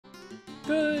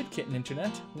Good kitten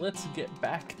internet. Let's get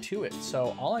back to it.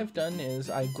 So all I've done is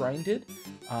I grinded.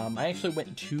 I actually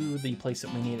went to the place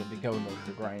that we needed to go in order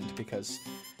to grind because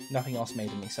nothing else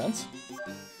made any sense.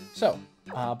 So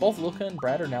both Luca and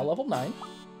Brad are now level 9.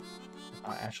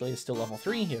 Ashley is still level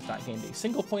 3. He has not gained a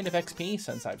single point of XP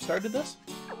since I've started this.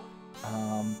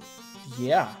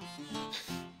 Yeah.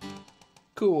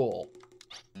 Cool.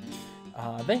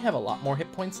 They have a lot more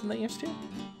hit points than they used to.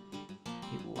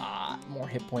 A lot more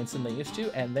hit points than they used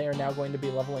to, and they are now going to be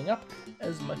leveling up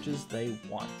as much as they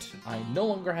want. I no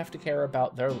longer have to care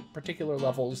about their particular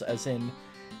levels as in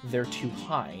they're too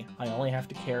high. I only have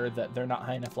to care that they're not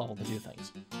high enough level to do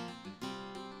things.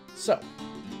 So,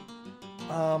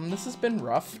 this has been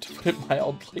rough, to put it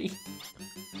mildly.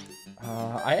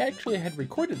 I actually had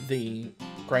recorded the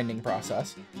grinding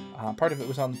process. Part of it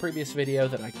was on the previous video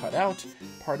that I cut out.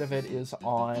 Part of it is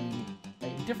on a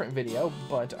different video,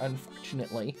 but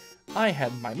unfortunately, I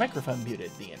had my microphone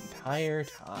muted the entire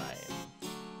time.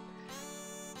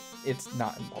 It's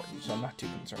not important, so I'm not too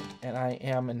concerned. And I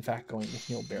am, in fact, going to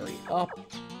heal Barry up.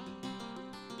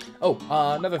 Oh,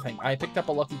 another thing. I picked up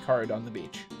a lucky card on the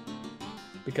beach.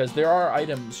 Because there are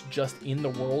items just in the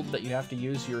world that you have to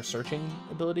use your searching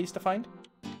abilities to find.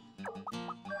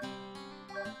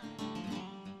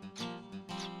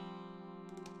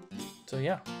 So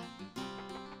yeah,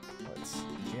 let's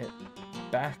get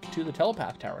back to the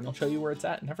Telepath Tower, and I'll show you where it's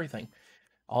at and everything.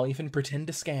 I'll even pretend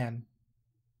to scan.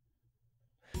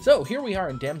 So here we are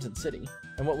in Damson City,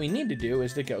 and what we need to do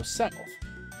is to go south.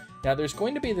 Now there's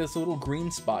going to be this little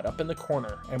green spot up in the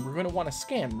corner, and we're going to want to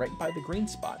scan right by the green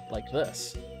spot, like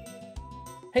this.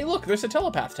 Hey look, there's a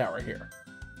Telepath Tower here.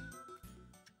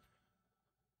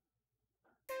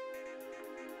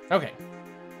 Okay.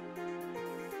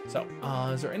 So,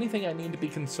 is there anything I need to be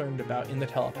concerned about in the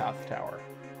Telepath Tower?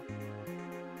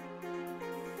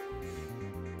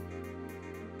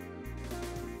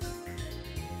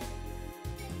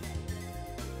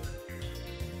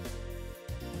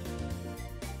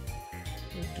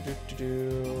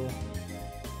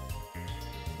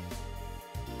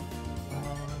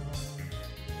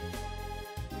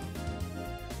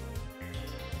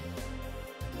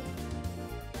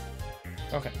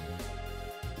 Okay.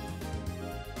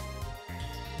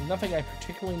 Nothing I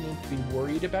particularly need to be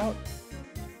worried about.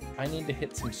 I need to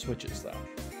hit some switches, though.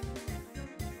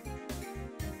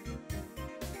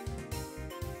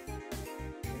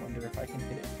 I wonder if I can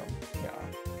hit it from... Yeah.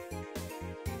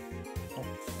 I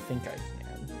don't think I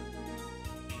can.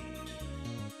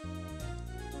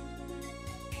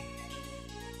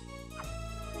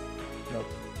 Nope.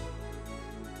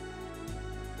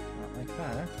 Not like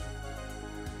that.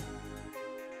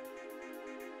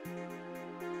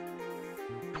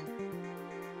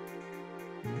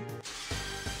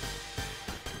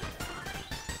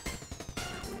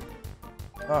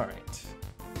 Alright.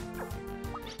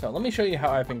 So let me show you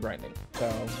how I've been grinding. So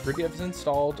Brigiv's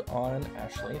installed on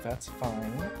Ashley, that's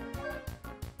fine.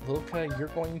 Lilka, you're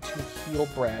going to heal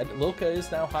Brad. Lilka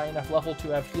is now high enough level to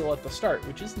have heal at the start,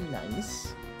 which is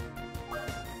nice.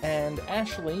 And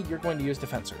Ashley, you're going to use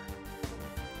Defensor.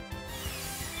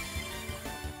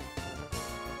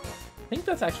 I think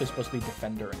that's actually supposed to be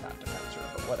Defender and not Defensor,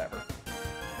 but whatever.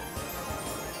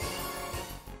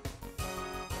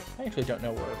 I actually don't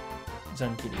know where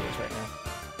Zone Kitty is right now.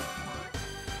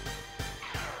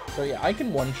 So yeah, I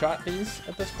can one-shot these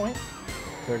at this point.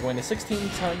 They're going to 16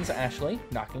 tons Ashley,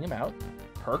 knocking him out.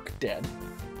 Herc dead.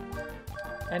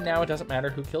 And now it doesn't matter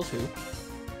who kills who.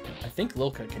 I think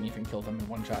Lilka can even kill them in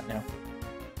one shot now.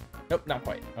 Nope, not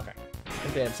quite. Okay. I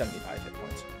think they have 75 hit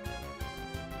points.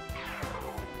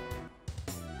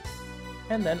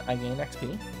 And then I gain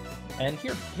XP. And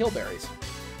here, heal berries.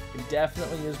 Can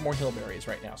definitely use more heal berries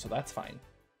right now, so that's fine.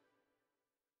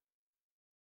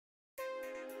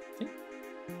 See?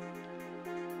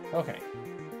 Okay.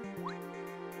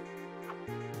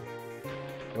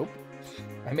 Nope.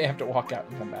 I may have to walk out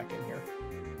and come back in here.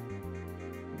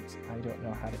 I don't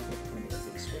know how to hit any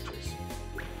of these switches.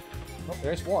 Oh,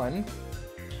 there's one.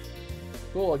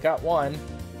 Cool, I got one.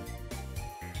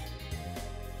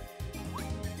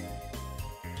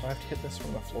 Do I have to hit this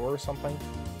from the floor or something?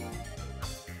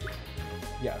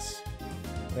 Yes.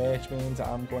 Which means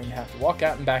I'm going to have to walk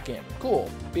out and back in. Cool.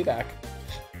 Be back.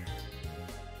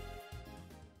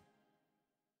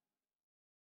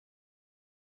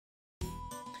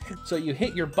 So you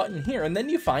hit your button here, and then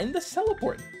you find the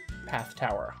Telepath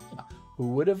Tower. Who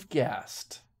would have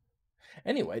guessed?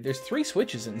 Anyway, there's 3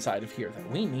 switches inside of here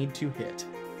that we need to hit.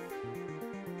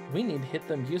 We need to hit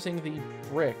them using the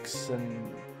bricks,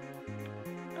 and...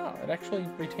 Oh, it actually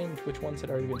retained which ones had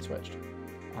already been switched.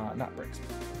 Not bricks.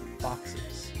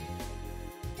 Boxes.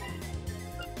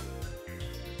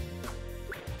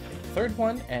 third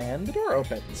one, and the door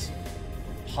opens.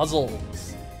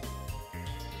 Puzzles.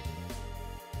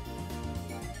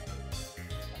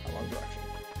 Wrong direction.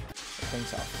 Going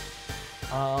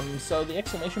south. So the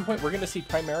exclamation point, we're going to see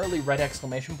primarily red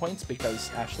exclamation points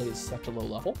because Ashley is such a low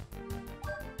level.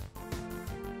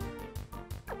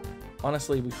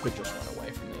 Honestly, we could just run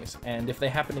away from these. And if they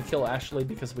happen to kill Ashley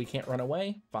because we can't run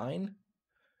away, fine.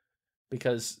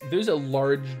 Because there's a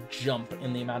large jump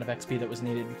in the amount of XP that was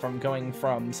needed from going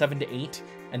from 7 to 8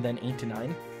 and then 8 to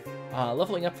 9.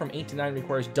 Leveling up from 8 to 9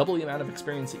 requires double the amount of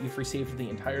experience that you've received the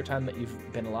entire time that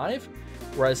you've been alive,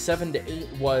 whereas 7 to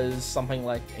 8 was something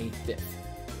like a fifth.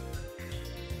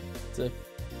 It's a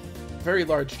very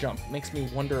large jump. Makes me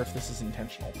wonder if this is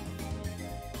intentional.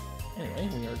 Anyway,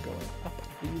 we are going up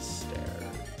these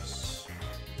stairs.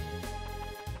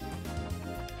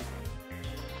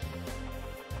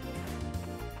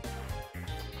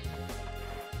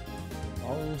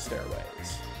 Long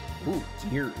stairways. Ooh,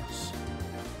 gears.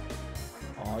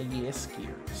 Aw, yes,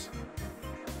 gears.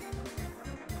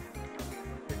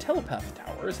 The Telepath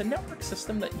Tower is a network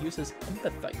system that uses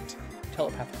empathite,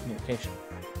 telepathic communication.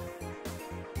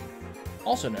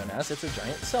 Also known as, it's a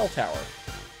giant cell tower.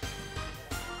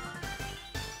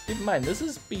 Keep in mind, this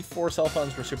is before cell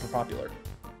phones were super popular.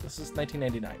 This is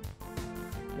 1999.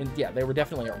 And yeah, they were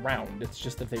definitely around, it's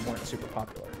just that they weren't super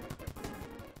popular.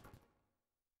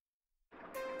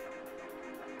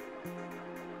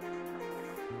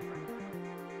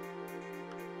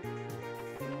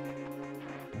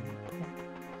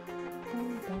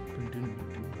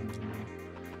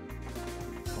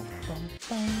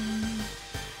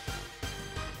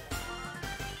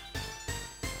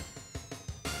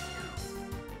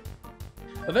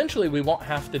 Eventually, we won't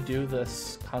have to do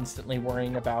this constantly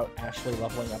worrying about Ashley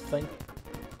leveling up thing.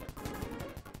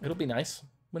 It'll be nice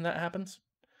when that happens,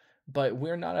 but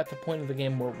we're not at the point of the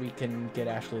game where we can get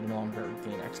Ashley no longer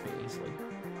gain XP easily.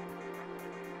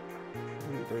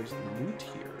 Ooh, there's loot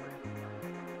here.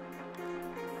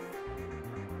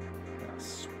 A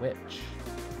switch.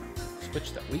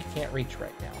 Switch that we can't reach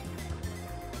right now.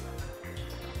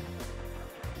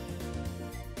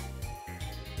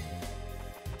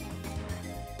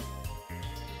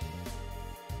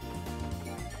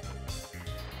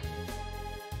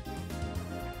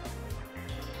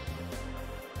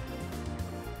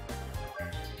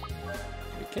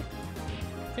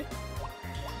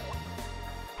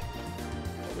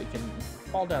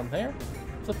 Fall down there,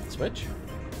 flip the switch,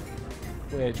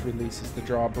 which releases the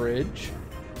drawbridge.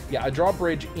 Yeah, a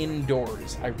drawbridge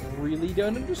indoors. I really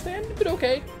don't understand, but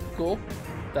okay, cool.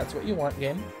 That's what you want,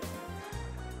 game.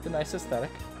 It's a nice aesthetic.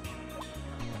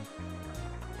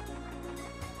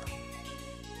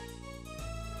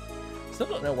 Still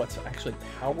don't know what's actually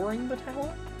powering the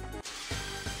tower.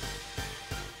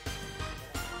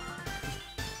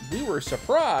 We were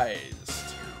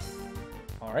surprised.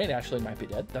 All right, Ashley might be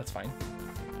dead. That's fine.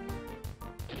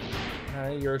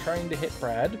 You're trying to hit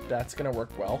Brad. That's going to work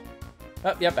well.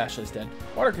 Oh, yep, Ashley's dead.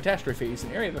 Water Catastrophe is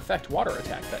an area of effect water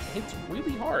attack that hits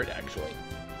really hard, actually.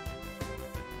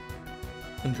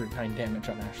 109 damage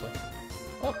on Ashley.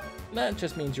 Well, that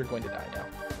just means you're going to die now.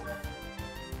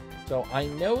 So I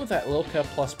know that Lilka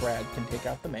plus Brad can take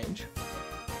out the mage.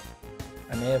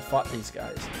 I may have fought these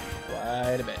guys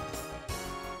quite a bit.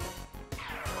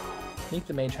 I think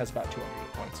the mage has about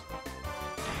 200 points.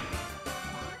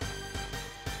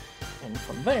 And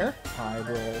from there, I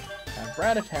will have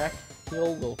Brad attack,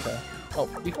 heal Lilka. Oh,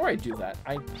 before I do that,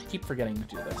 I keep forgetting to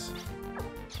do this.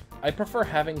 I prefer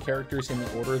having characters in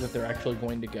the order that they're actually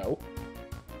going to go.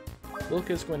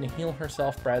 Lilka's going to heal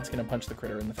herself, Brad's going to punch the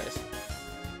critter in the face.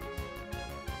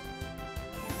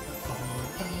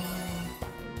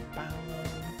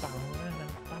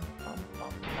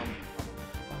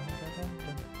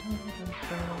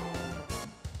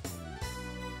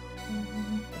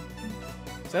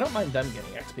 I don't mind them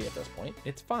getting XP at this point.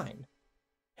 It's fine.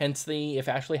 Hence the, if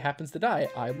Ashley happens to die,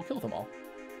 I will kill them all.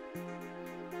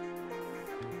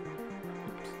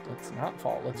 Oops, let's not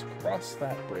fall. Let's cross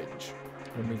that bridge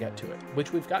when we get to it,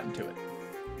 which we've gotten to it.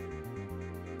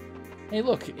 Hey,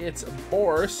 look, it's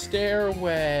 4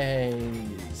 stairways.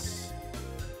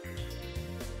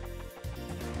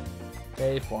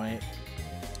 Save point.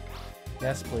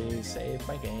 Yes, please, save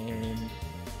my game.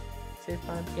 Save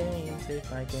my game,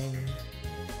 save my game.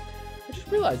 I just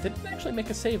realized I didn't actually make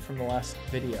a save from the last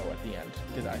video at the end,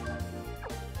 did I?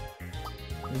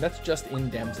 And that's just in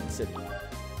Damson City.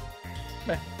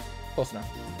 Meh, close enough.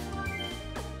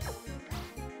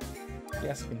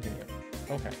 Yes, continue.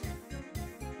 Okay.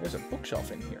 There's a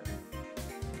bookshelf in here.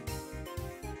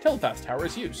 Telepath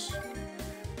Tower's use.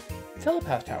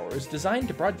 Telepath Tower is designed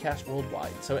to broadcast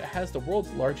worldwide, so it has the world's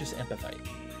largest empathite.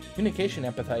 Communication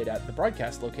empathite at the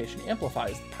broadcast location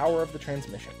amplifies the power of the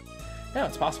transmission. Now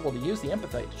it's possible to use the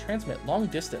empathite to transmit long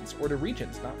distance or to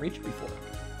regions not reached before.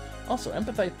 Also,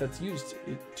 empathite that used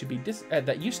to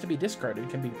be discarded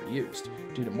can be reused,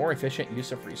 due to more efficient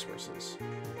use of resources.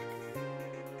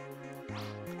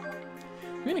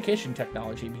 Communication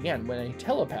technology began when a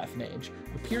telepath mage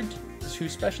appeared who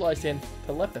specialized in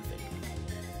telepathy.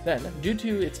 Then, due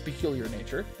to its peculiar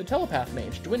nature, the telepath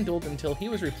mage dwindled until he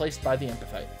was replaced by the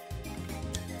empathite.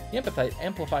 The empathite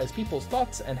amplifies people's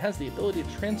thoughts and has the ability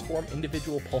to transform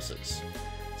individual pulses.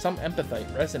 Some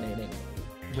empathite resonating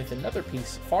with another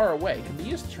piece far away can be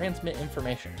used to transmit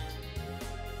information.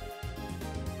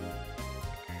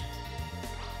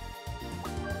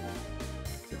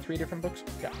 Is it 3 different books?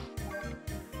 Yeah.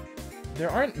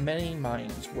 There aren't many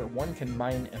mines where one can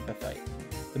mine empathite.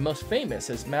 The most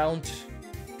famous is Mount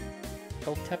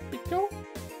Teltepico?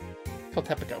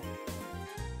 Teltepico.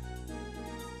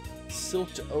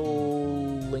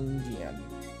 Siltolingian.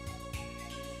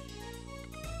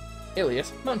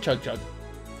 Alias, Mount Chug Chug.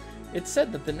 It's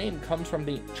said that the name comes from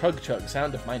the chug chug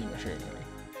sound of mining machinery.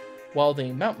 While the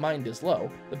amount mined is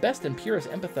low, the best and purest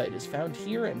empathite is found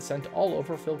here and sent all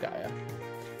over Filgaia.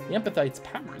 The empathite's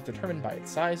power is determined by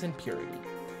its size and purity.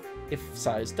 If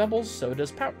size doubles, so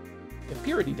does power. If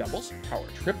purity doubles, power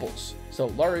triples, so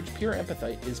large, pure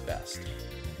empathite is best.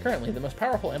 Currently, the most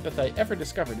powerful empathite ever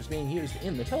discovered is being used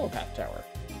in the Telepath Tower.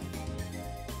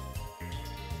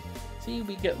 See,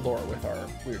 we get lore with our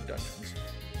weird dungeons.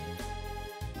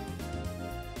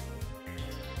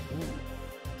 Ooh.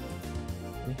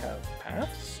 We have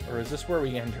paths? Or is this where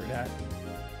we entered at?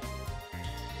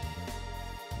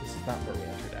 This is not where we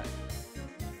entered at.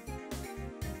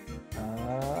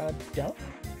 Down?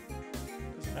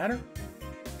 Does it matter?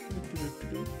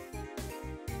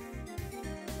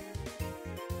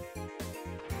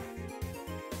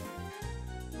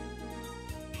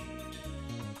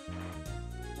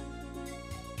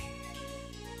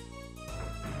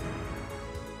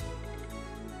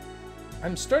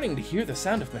 I'm starting to hear the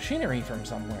sound of machinery from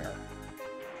somewhere.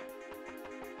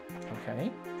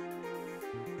 Okay.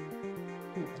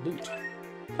 Ooh, loot.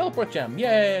 Teleport gem,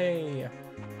 yay!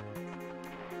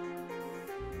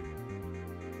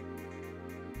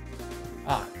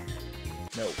 Ah,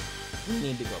 no. We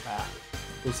need to go back.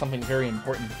 There's something very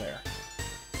important there.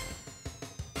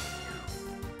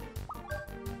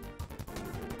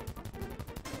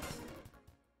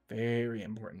 Very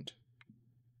important.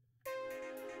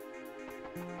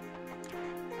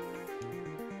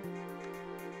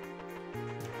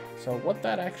 So what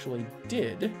that actually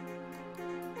did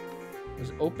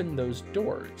was open those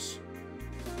doors.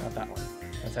 Not that one.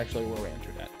 That's actually where we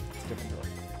entered at. It's a different door.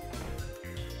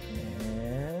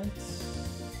 And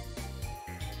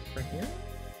right here?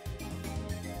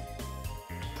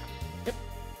 Yep.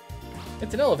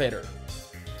 It's an elevator.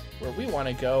 Where we want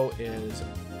to go is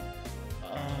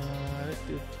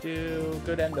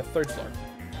go down to the 3rd floor.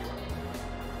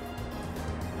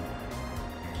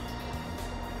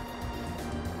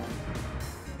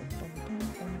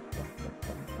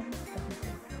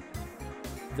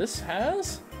 This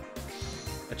has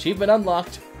achievement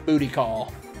unlocked, booty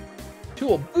call.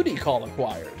 Tool booty call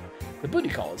acquired. The booty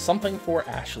call is something for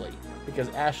Ashley, because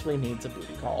Ashley needs a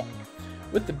booty call.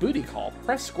 With the booty call,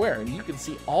 press square and you can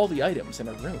see all the items in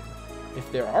a room.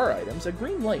 If there are items, a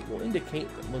green light will indicate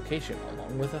the location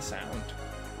along with a sound.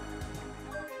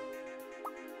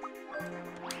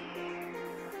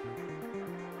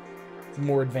 It's a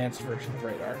more advanced version of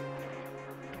radar.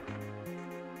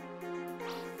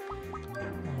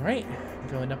 Alright,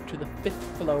 going up to the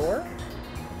 5th floor.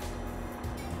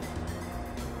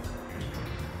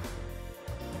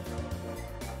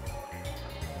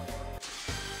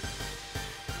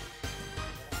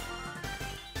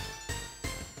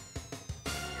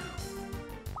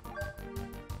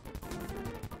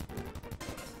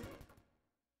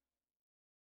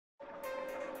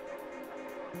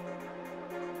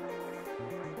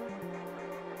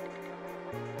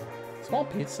 Small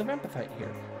piece of empathite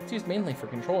here. It's used mainly for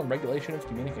control and regulation of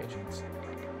communications.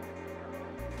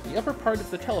 The upper part of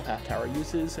the Telepath Tower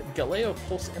uses Galeo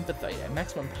Pulse Empathite at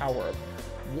maximum power of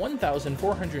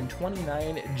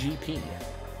 1,429 GP.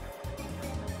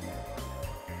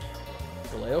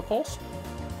 Galeo Pulse?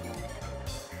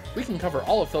 We can cover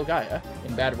all of Filgaia.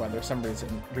 In bad weather, some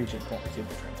regions won't receive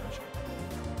the transmission.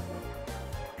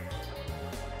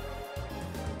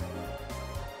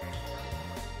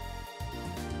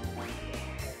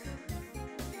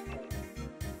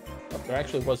 There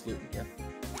actually was loot in here.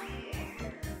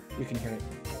 You can hear it.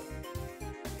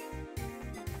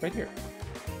 Right here.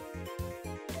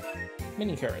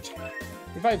 Mini carrot.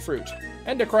 Revive fruit.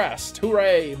 And a crest.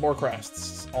 Hooray! More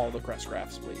crests. All the crest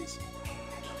crafts, please.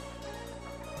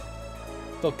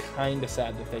 Still kind of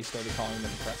sad that they started calling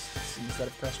them crests instead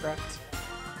of crest crafts.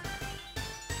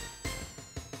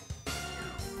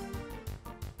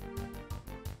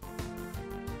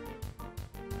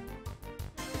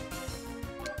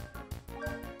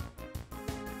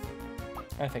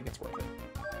 I think it's worth it.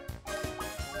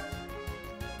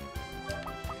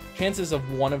 Chances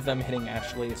of one of them hitting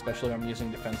Ashley, especially when I'm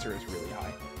using Defensor, is really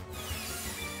high.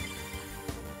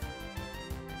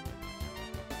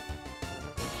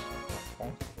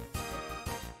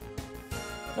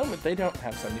 No, but they don't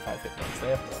have 75 hit points. They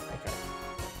have more. Okay.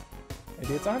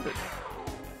 Maybe it's 100.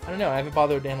 I don't know. I haven't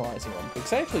bothered analyzing them.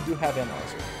 Because I actually do have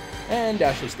Analyzer. And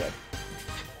Ashley's dead.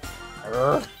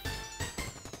 Urgh.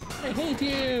 I hate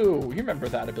you! You remember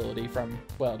that ability from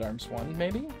Wild Arms 1,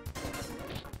 maybe?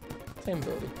 Same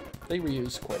ability. They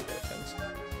reuse quite a bit of things.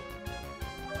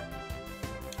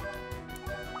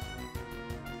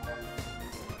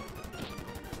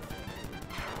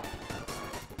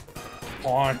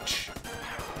 Launch!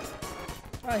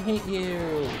 I hate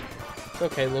you! It's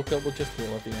okay, Loka will just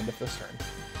heal at the end of this turn.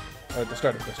 Or at the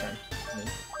start of this turn, I mean.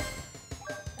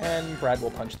 And Brad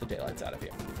will punch the daylights out of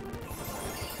you.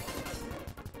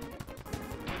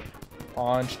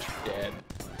 Launched, dead.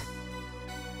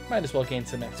 Might as well gain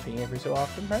some XP every so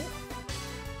often, right?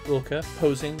 Wilka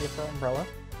posing with her umbrella.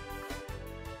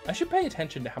 I should pay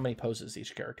attention to how many poses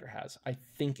each character has. I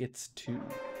think it's 2.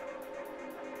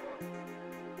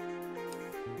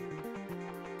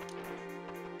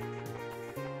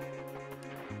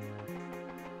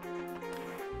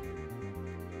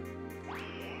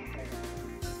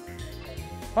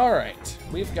 Alright,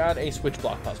 we've got a switch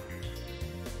block puzzle.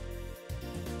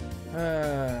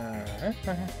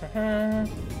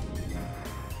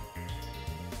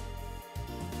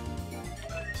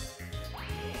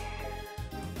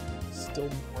 Still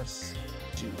more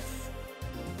stoof.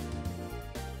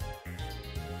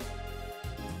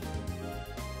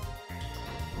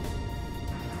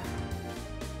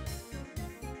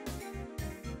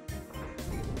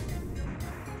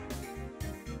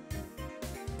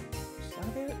 Is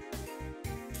that it?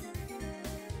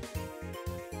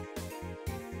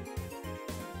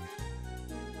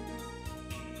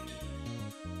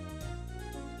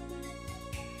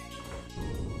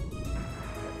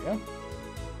 There we go.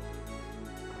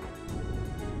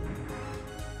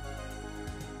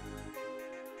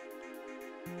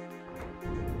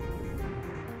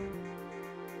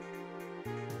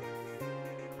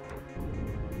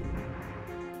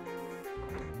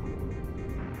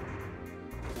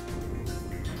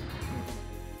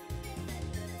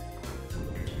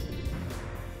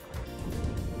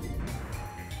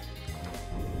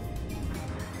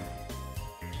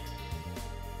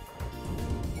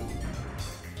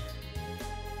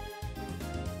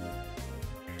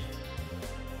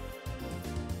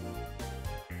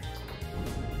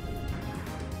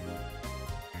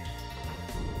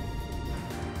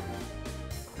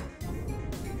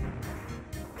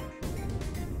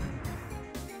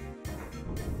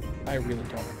 I really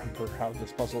don't remember how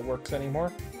this puzzle works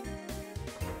anymore.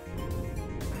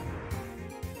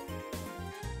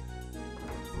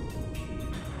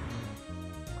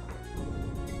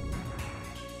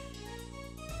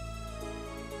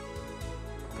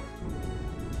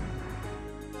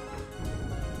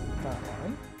 That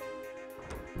one.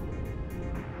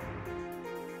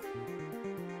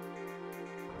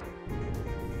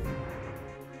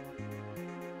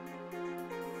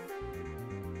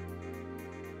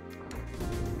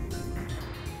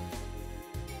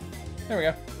 There we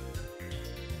go.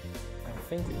 I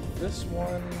think this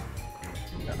one...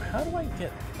 Now, how do I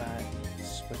get that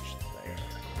switch there?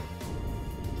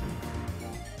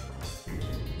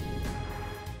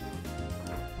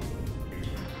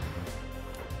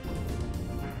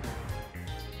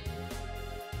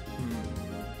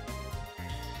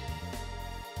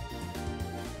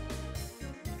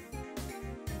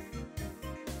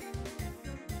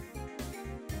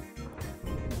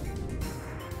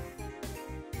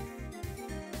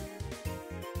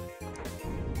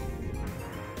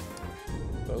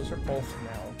 Those are both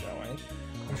now going.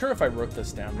 I'm sure if I wrote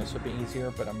this down, this would be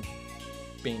easier, but I'm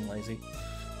being lazy.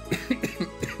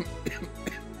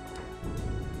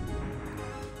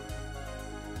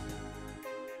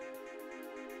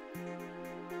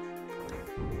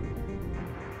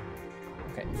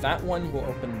 Okay, that one will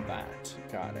open that.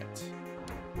 Got it.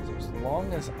 So as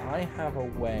long as I have a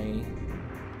way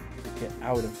to get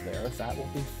out of there, that will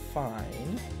be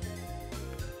fine.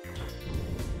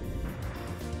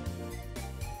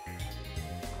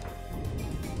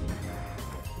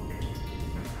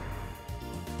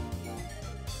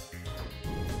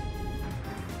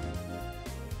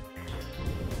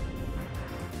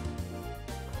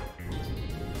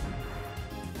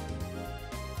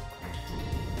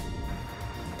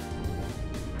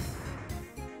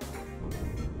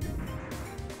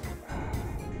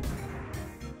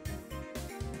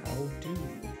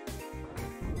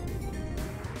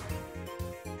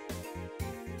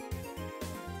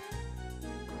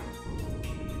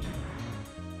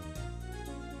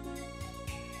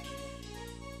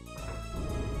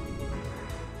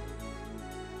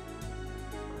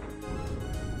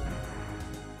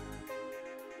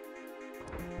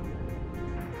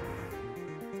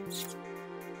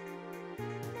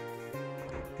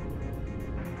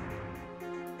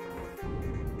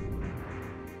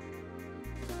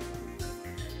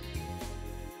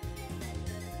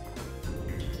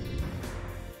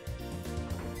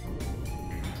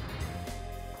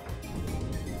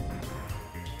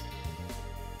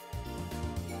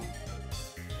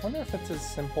 wonder if it's as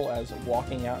simple as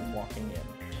walking out and walking in.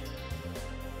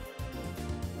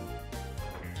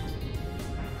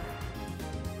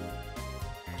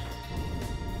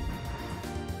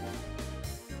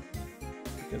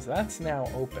 Because that's now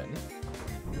open.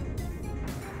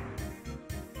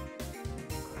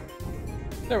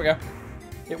 There we go.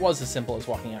 It was as simple as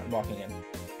walking out and walking in.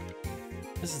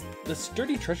 This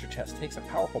sturdy treasure chest takes a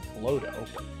powerful blow to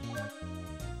open.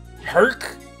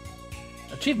 Herk!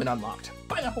 Achievement unlocked.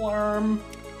 Pineapple arm!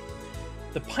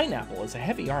 The pineapple is a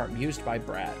heavy arm used by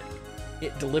Brad.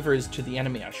 It delivers to the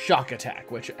enemy a shock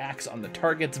attack, which acts on the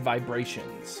target's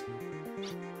vibrations.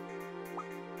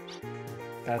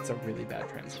 That's a really bad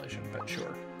translation, but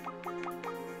sure.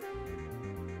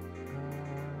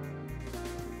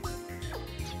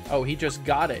 Oh, he just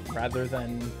got it rather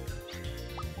than...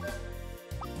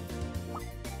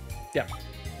 Yeah.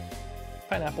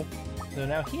 Pineapple. So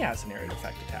now he has an area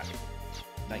effect attack.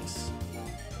 Nice.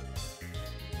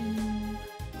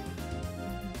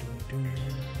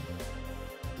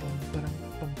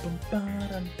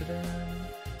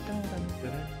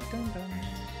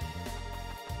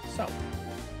 So,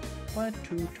 what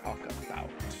to talk about?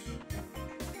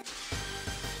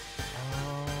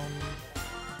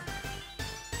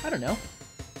 I don't know.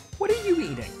 What are you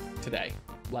eating today?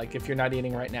 Like, if you're not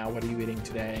eating right now, what are you eating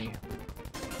today?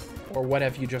 Or what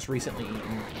have you just recently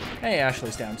eaten? Hey,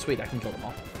 Ashley's down. Sweet, I can kill them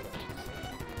all.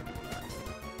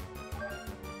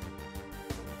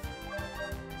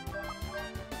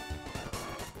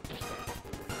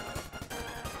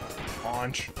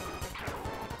 Launch.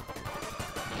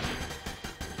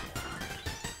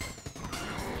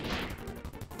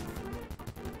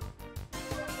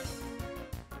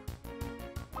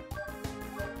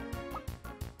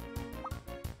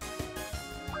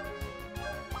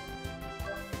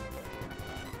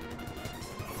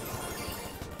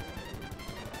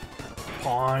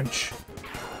 Punch.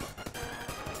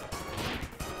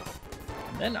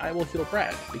 And then I will heal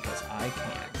Brad, because I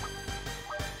can.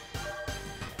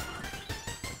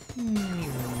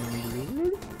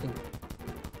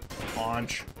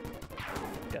 Punch.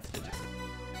 Death detect.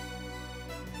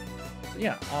 So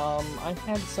yeah, I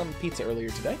had some pizza earlier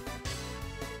today.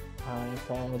 I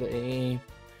had a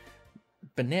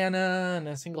banana and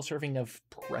a single serving of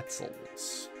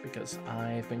pretzels, because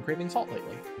I've been craving salt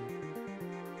lately.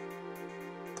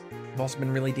 I've also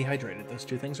been really dehydrated. Those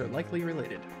two things are likely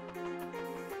related.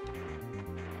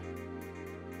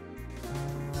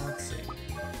 Let's see.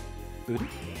 Booty?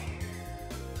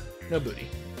 No booty.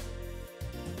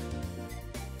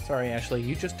 Sorry, Ashley,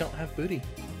 you just don't have booty.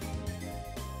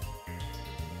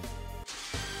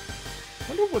 I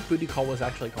wonder what booty call was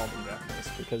actually called in Japanese,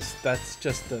 because that's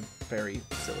just a very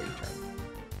silly term.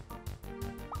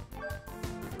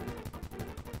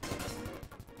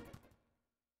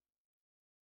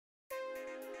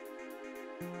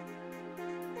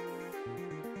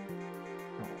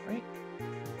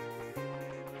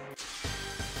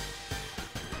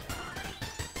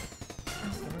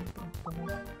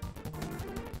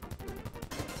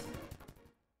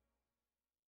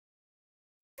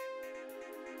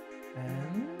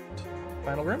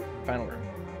 Final room? Final room.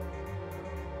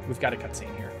 We've got a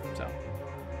cutscene here, so.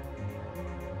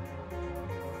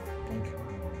 Blink.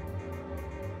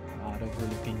 Not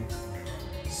overlooking.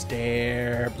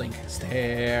 Stare. Blink.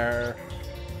 Stare.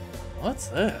 What's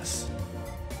this?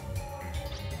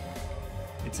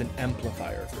 It's an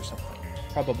amplifier for something.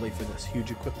 Probably for this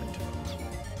huge equipment.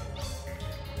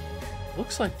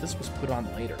 Looks like this was put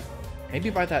on later. Maybe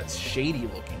by that shady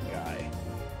looking guy.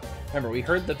 Remember, we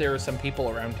heard that there are some people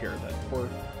around here that were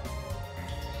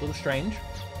a little strange.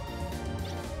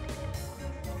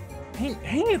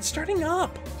 Hey, it's starting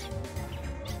up!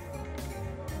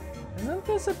 Isn't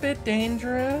this a bit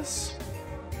dangerous?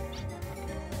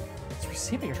 It's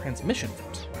receiving a transmission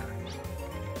from somewhere.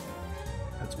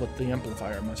 That's what the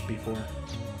amplifier must be for.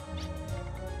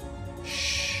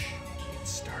 Shh! It's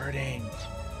starting.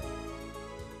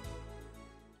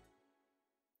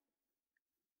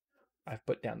 I've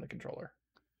put down the controller.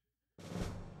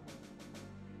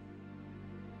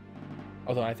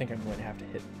 Although I think I'm going to have to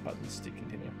hit buttons to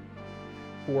continue.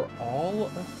 For all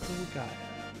of the Gaia.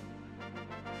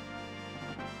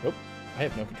 Nope, I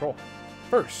have no control.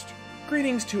 First,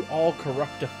 greetings to all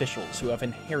corrupt officials who have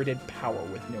inherited power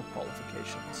with no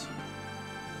qualifications.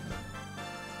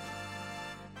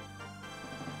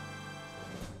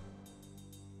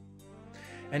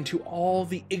 And to all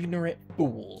the ignorant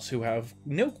fools who have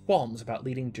no qualms about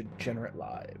leading degenerate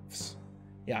lives.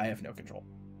 Yeah, I have no control.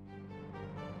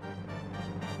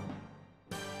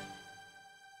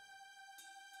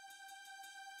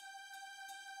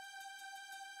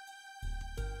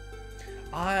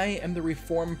 I am the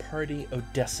Reform Party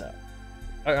Odessa.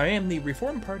 I am the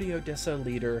Reform Party Odessa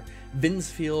leader,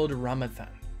 Vinsfield Ramathan.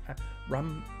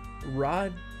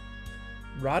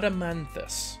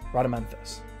 Radamanthus.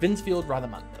 Vinsfield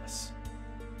Radamanthus.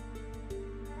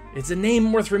 It's a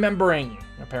name worth remembering,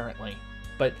 apparently.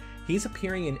 But he's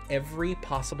appearing in every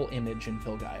possible image in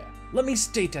Filgaia. Let me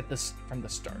state from the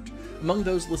start. Among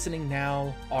those listening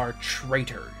now are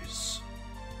traitors.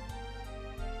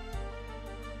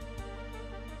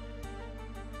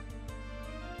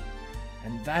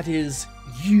 And that is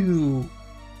you.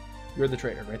 You're the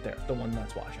traitor right there, the one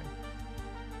that's watching.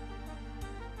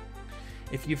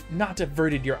 If you've not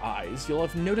averted your eyes, you'll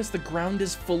have noticed the ground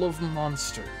is full of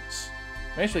monsters.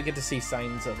 I actually get to see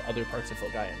signs of other parts of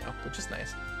Filgaia now, which is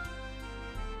nice.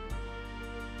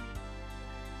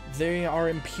 They are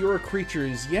impure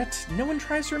creatures, yet no one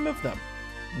tries to remove them.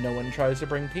 No one tries to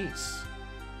bring peace.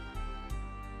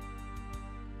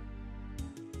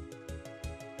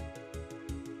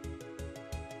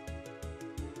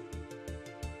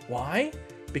 Why?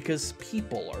 Because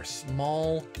people are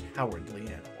small, cowardly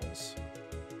animals.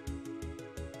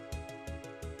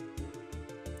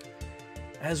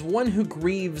 As one who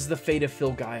grieves the fate of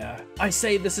Filgaia, I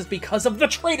say this is because of the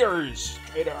traitors!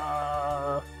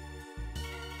 Traitor!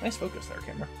 Nice focus there,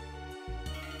 camera.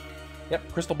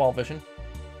 Yep, crystal ball vision.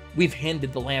 We've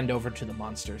handed the land over to the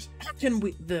monsters.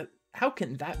 How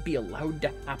can that be allowed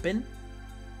to happen?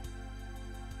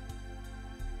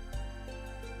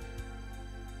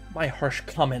 My harsh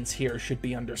comments here should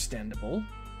be understandable.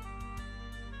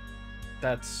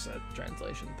 That's a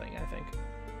translation thing, I think.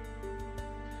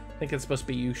 I think it's supposed to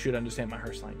be you should understand my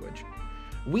harsh language.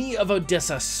 We of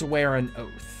Odessa swear an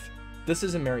oath. This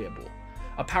is in Mariabul.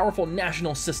 A powerful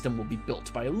national system will be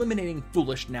built by eliminating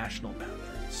foolish national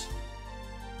boundaries.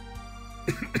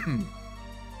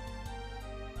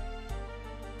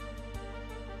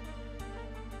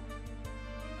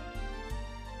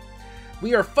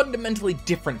 We are fundamentally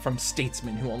different from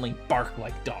statesmen who only bark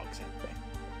like dogs at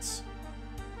banquets.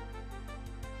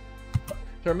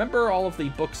 So remember all of the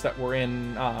books that were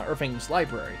in Irving's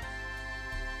library?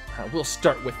 We'll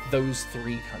start with those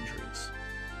 3 countries.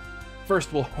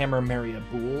 First, we'll hammer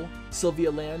Mariabul,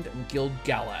 Sylvialand, and Guild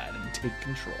Galad and take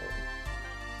control.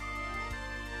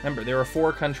 Remember, there are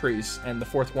 4 countries, and the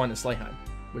 4th one is Slayheim,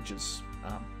 which is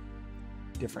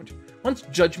different. Once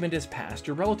judgment is passed,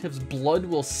 your relatives' blood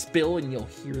will spill and you'll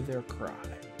hear their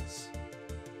cries.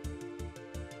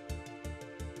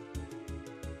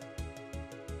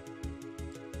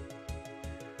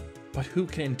 But who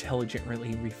can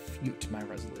intelligently refute my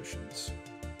resolutions?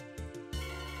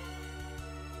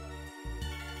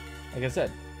 Like I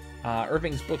said,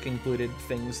 Irving's book included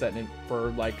things that were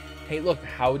like, hey, look,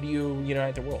 how do you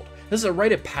unite the world? This is a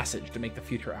rite of passage to make the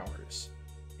future ours.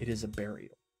 It is a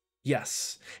burial.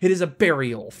 Yes, it is a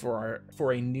burial for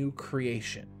a new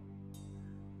creation.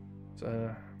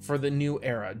 For the new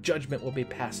era, judgment will be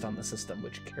passed on the system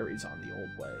which carries on the old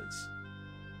ways.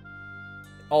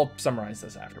 I'll summarize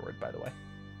this afterward, by the way,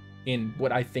 in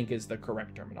what I think is the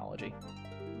correct terminology.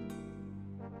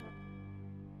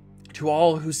 To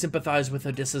all who sympathize with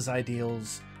Odysseus'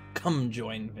 ideals, come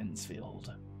join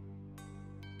Vinsfield.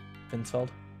 Vinsfeld?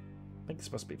 I think it's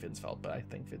supposed to be Vinsfeld, but I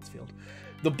think Vinsfield.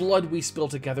 The blood we spill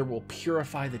together will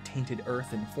purify the tainted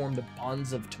earth and form the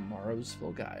bonds of tomorrow's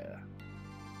Filgaia.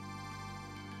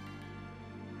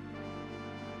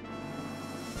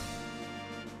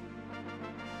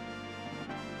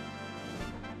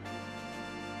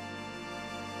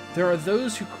 There are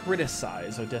those who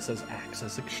criticize Odysseus' acts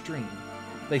as extreme.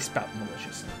 They spout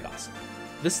malicious gossip.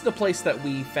 This is the place that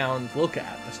we found Loka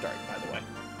at the start, by the way.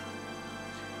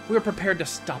 We are prepared to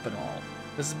stop it all.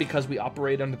 This is because we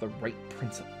operate under the right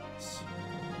principles.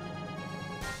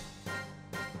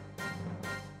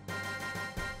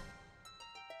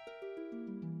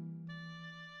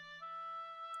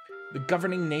 The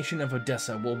governing nation of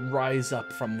Odessa will rise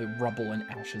up from the rubble and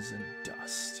ashes and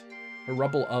dust. A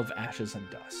rubble of ashes and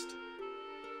dust.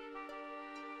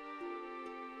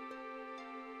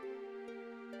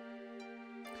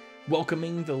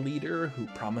 Welcoming the leader who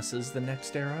promises the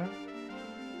next era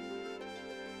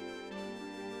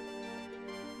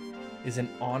is an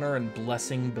honor and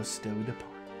blessing bestowed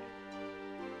upon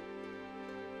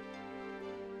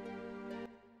me.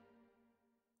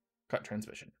 Cut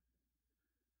transmission.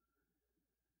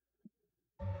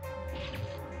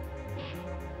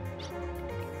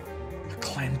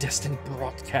 Clandestine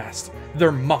broadcast.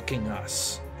 They're mocking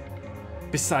us.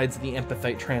 Besides the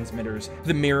empathite transmitters,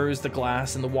 the mirrors, the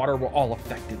glass, and the water were all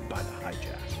affected by the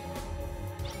hijack.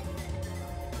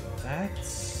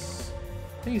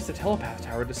 They used the Telepath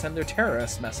Tower to send their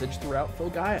terrorist message throughout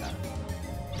Filgaia.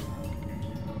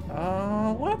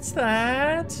 What's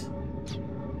that?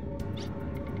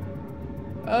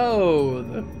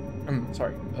 Oh,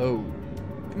 sorry. Oh.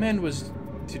 Command was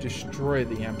to destroy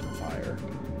the amplifier.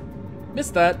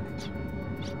 Missed that.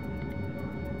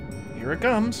 Here it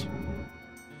comes.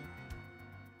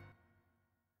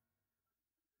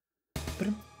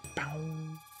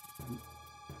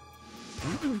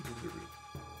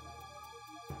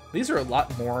 These are a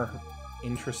lot more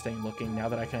interesting looking now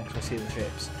that I can actually see the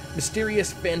shapes.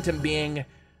 Mysterious phantom being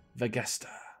Vegesta.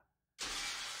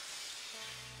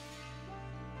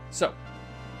 So,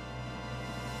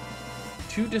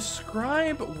 to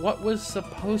describe what was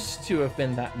supposed to have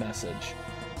been that message,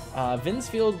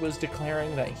 Vincefield was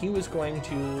declaring that he was going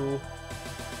to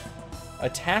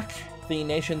attack the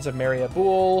nations of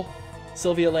Mariabul,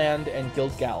 Sylvialand, and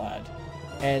Guild Galad,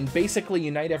 and basically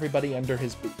unite everybody under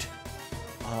his boot.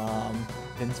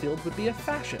 Vincefield would be a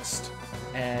fascist,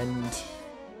 and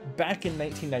back in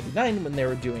 1999 when they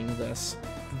were doing this,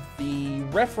 the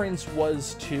reference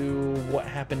was to what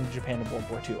happened in Japan in World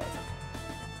War II, I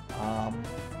think.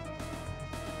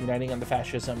 Uniting under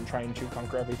fascism, trying to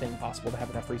conquer everything possible to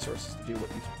have enough resources to do what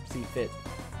you see fit.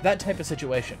 That type of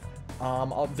situation.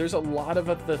 There's a lot of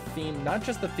the theme, not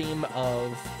just the theme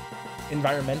of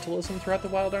environmentalism throughout the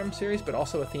Wild Arms series, but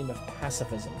also a theme of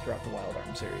pacifism throughout the Wild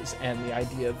Arms series, and the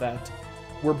idea that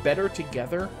we're better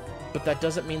together, but that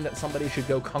doesn't mean that somebody should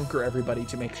go conquer everybody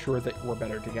to make sure that we're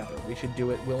better together. We should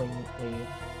do it willingly,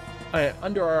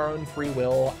 under our own free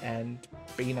will, and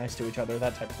be nice to each other,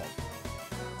 that type of thing.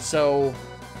 So,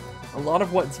 a lot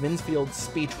of what Vinfield's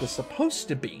speech was supposed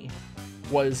to be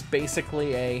was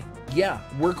basically a, yeah,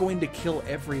 we're going to kill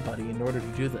everybody in order to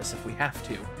do this if we have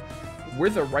to. We're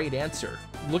the right answer.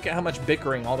 Look at how much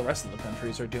bickering all the rest of the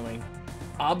countries are doing.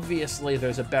 Obviously,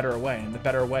 there's a better way, and the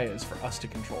better way is for us to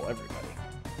control everybody.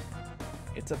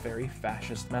 It's a very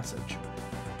fascist message.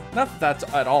 Not that that's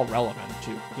at all relevant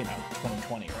to,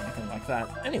 2020 or anything like that.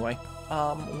 Anyway,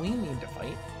 we need to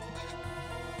fight.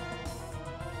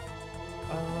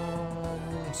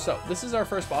 So, this is our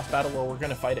first boss battle where we're going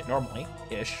to fight it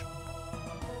normally-ish.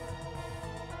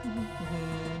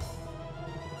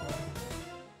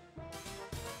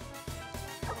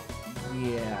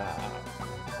 Yeah.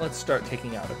 Let's start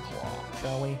taking out a claw,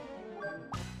 shall we?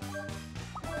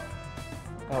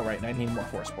 Oh, right, I need more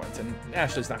force points, and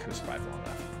Ashley's not going to survive long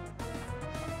enough.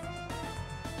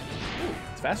 Ooh,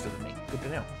 it's faster than me. Good to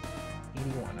know.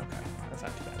 81, okay. That's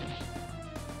not too bad.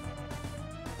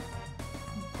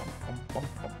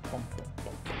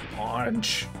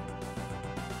 Punch!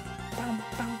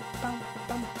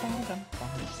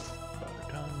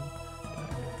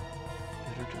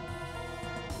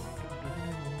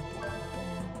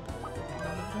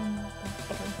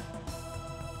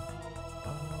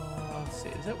 Let's see,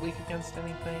 is it weak against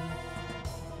anything?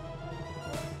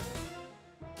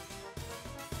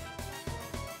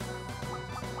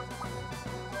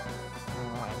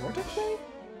 Vortex Ray?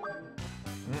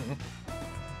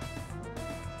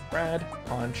 Brad,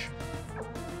 punch.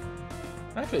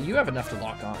 Actually, you have enough to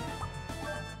lock on.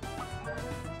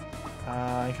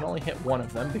 I can only hit one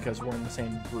of them because we're in the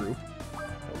same group.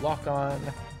 So lock on.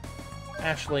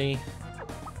 Ashley.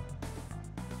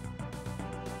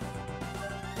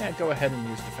 Yeah, go ahead and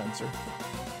use Defensor.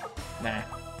 Nah.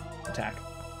 Attack.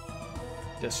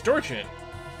 Distortion!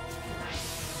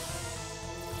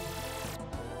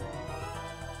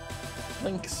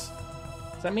 Lynx.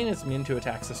 Does that mean it's immune to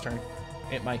attacks this turn?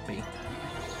 It might be.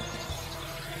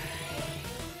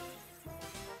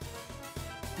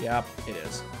 Yep, it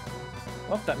is.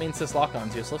 Well, that means this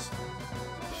lock-on's useless.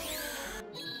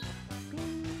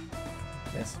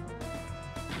 Miss.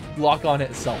 Lock-on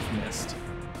itself missed.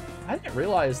 I didn't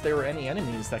realize there were any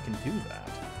enemies that can do that.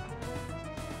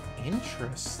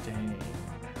 Interesting.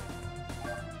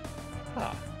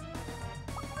 Huh.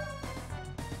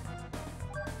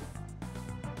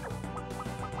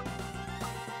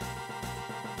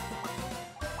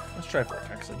 Let's try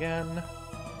Vortex again.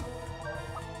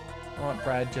 I want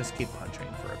Brad just keep punching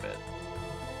for a bit.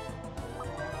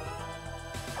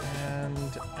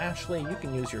 And Ashley, you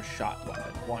can use your shot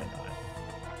weapon. Why not?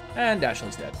 And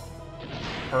Ashley's dead.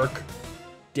 Perk.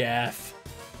 Death.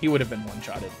 He would have been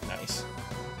one-shotted. Nice.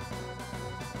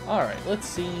 Alright, let's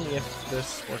see if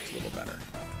this works a little better.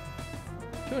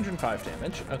 205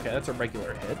 damage. Okay, that's a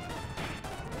regular hit.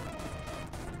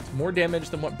 It's more damage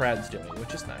than what Brad's doing,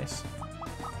 which is nice.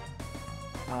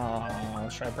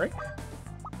 Let's try break.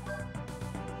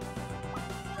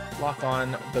 Lock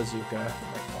on bazooka. Right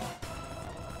claw.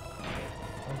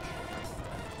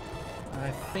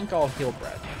 I think I'll heal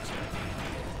Brad next.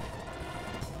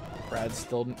 Brad's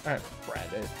still...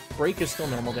 Break is still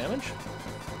normal damage.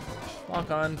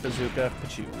 Lock on, bazooka,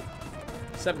 Pachoo.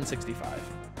 765.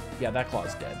 Yeah, that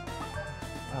claw's dead.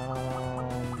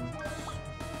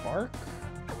 Spark?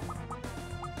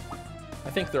 I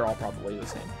think they're all probably the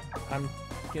same.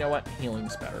 You know what?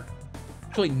 Healing's better.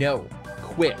 Actually, no.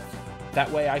 Quick.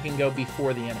 That way I can go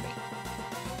before the enemy.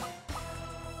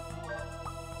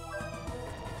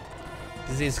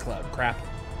 Disease Cloud. Crap.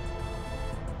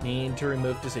 Need to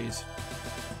remove disease.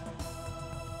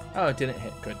 Oh, it didn't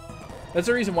hit. Good. That's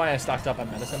the reason why I stocked up on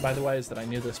medicine, by the way, is that I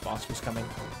knew this boss was coming.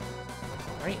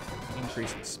 Right.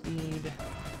 Increase in speed.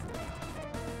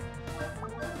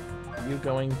 You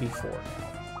going before now.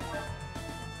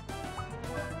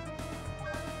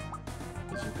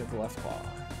 Bazooka the left claw.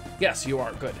 Yes, you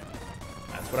are. Good.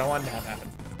 That's what I wanted to have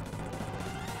happen.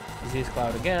 Disease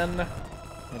Cloud again.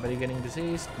 Anybody getting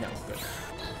diseased? No. Good.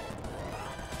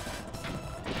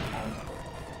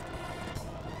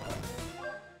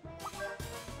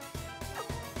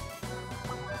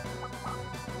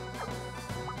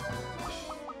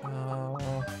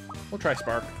 We'll try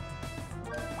Spark.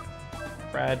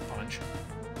 Brad, punch.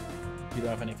 You don't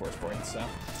have any force points, so.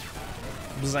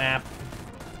 Zap.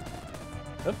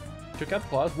 Oop, took out the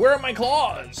claws. Where are my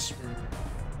claws?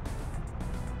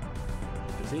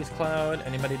 Disease Cloud.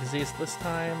 Anybody diseased this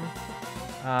time?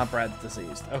 Brad's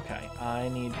diseased. Okay, I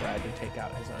need Brad to take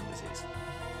out his own disease.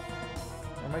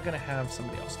 Or am I going to have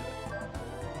somebody else do it?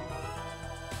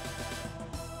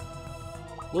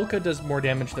 Luca does more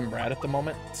damage than Brad at the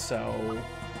moment, so...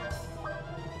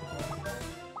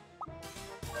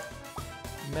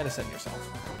 Medicine yourself.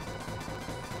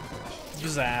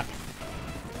 Zap.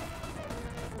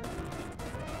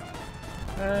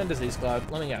 And Disease Cloud.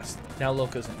 Let me guess. Now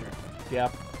Loco's injured.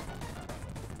 Yep.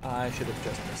 I should have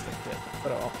just mistaked it,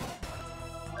 but oh.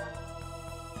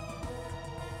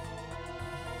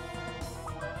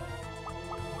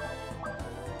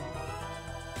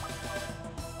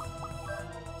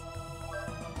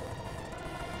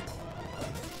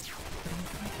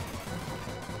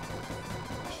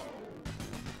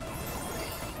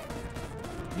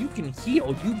 You can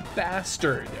heal, you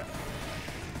bastard!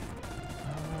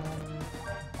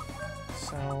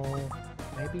 So...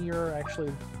 maybe you're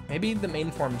actually... maybe the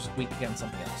main form's weak against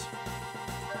something else.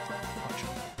 Watch.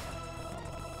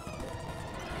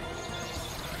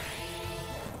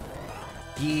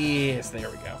 Yes, there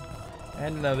we go.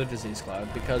 And another Disease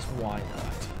Cloud, because why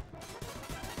not?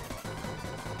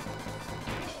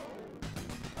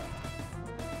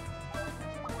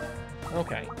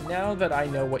 Okay, now that I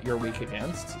know what you're weak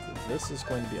against, this is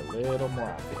going to be a little more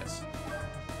obvious.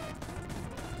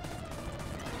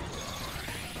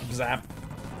 Zap.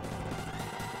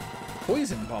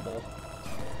 Poison Bubble.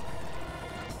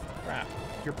 Crap.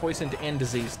 You're poisoned and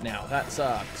diseased now. That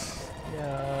sucks.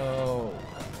 No.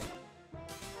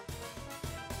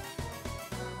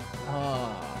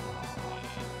 I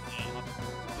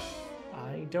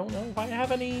don't know if I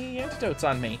have any antidotes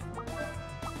on me.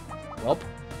 Welp.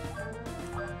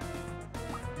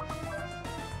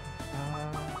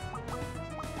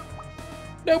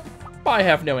 Nope. I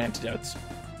have no antidotes.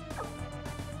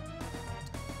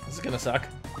 This is gonna suck.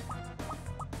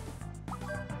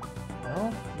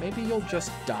 Well, maybe you'll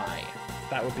just die.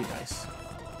 That would be nice.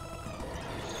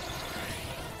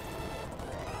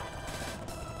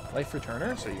 Life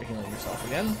Returner, so you're healing yourself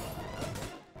again.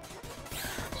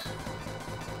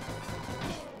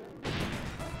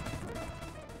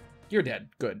 You're dead.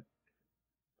 Good.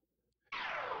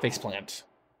 Faceplant.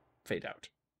 Fade out.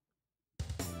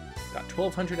 Got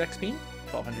 1200 XP,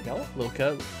 1200 L.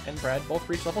 Luca and Brad both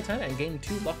reached level 10 and gained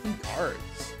 2 lucky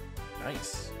cards.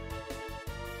 Nice.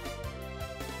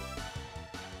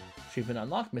 Achievement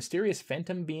unlocked. Mysterious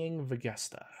Phantom Being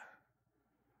Vegesta.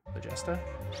 Vegesta?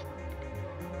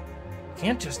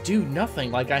 Can't just do nothing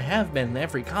like I have been in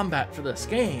every combat for this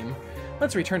game.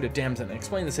 Let's return to Damson and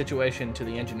explain the situation to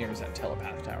the engineers at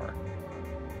Telepath Tower.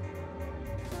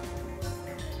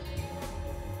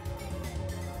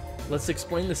 Let's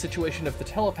explain the situation of the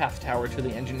Telepath Tower to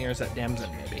the engineers at Damson,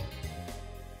 maybe.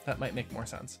 That might make more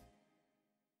sense.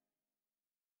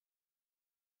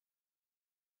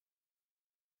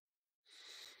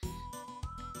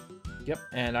 Yep,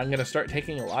 and I'm going to start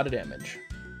taking a lot of damage.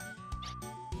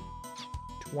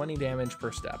 20 damage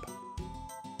per step.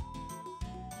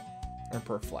 Or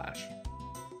per flash.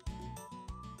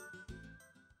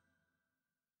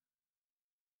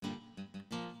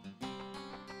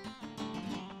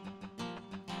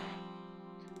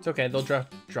 It's okay, they'll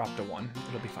drop to 1.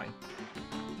 It'll be fine.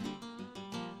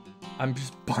 I'm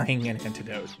just buying an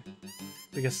antidote.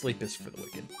 Because sleep is for the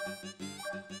wicked.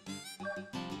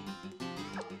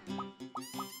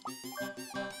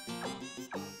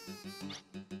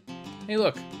 Hey,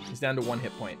 look. He's down to 1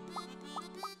 hit point.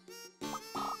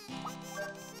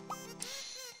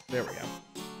 There we go.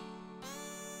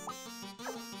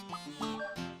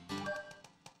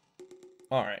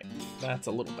 Alright, that's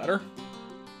a little better.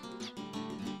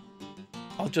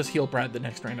 I'll just heal Brad the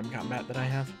next random combat that I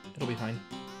have. It'll be fine.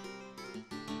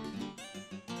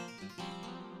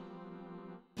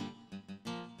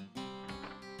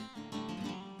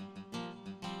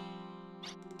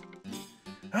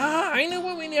 Ah, I know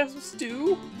what we need to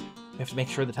do. We have to make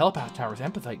sure the Telepath Tower's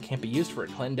empathite can't be used for a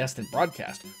clandestine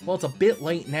broadcast. Well, it's a bit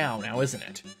late now, isn't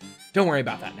it? Don't worry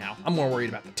about that now. I'm more worried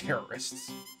about the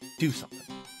terrorists. Do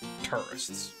something.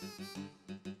 Terrorists.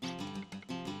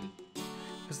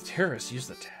 Because the terrorists use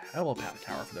the Telepath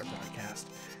Tower for their broadcast.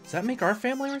 Does that make our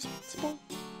family responsible?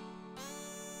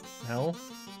 No.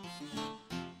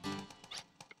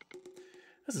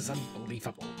 This is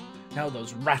unbelievable. Now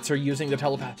those rats are using the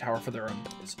Telepath Tower for their own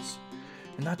purposes.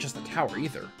 And not just the tower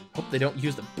either. Hope they don't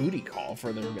use the booty call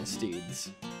for their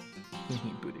misdeeds.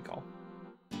 Booty call.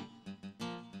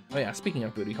 Oh yeah, speaking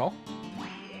of booty call.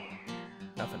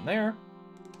 Nothing there.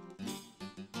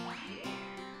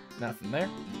 Nothing there.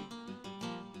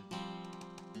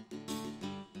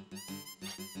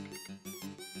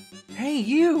 Hey,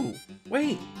 you!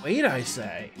 Wait, I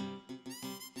say.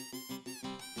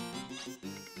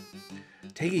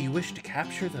 Take it you wish to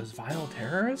capture those vile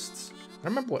terrorists? I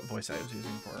don't remember what voice I was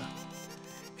using for her.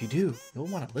 If you do, you'll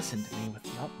want to listen to me with the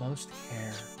utmost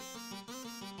care.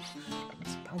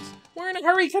 Bounce, bounce. We're in a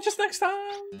hurry. Catch us next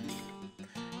time.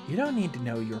 You don't need to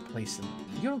know your place in.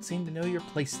 You don't seem to know your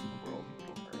place in the world,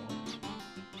 little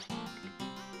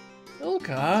girl.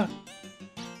 Ilka,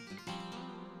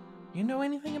 you know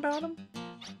anything about him?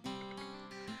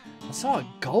 I saw a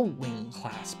Gullwing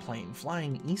class plane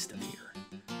flying east of here.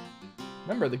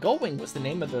 Remember, the Gullwing was the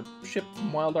name of the ship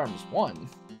from Wild Arms 1.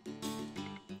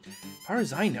 As far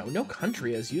as I know, no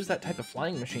country has used that type of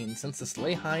flying machine since the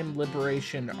Slayheim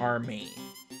Liberation Army.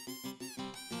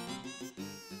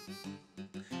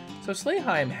 So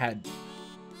Slayheim had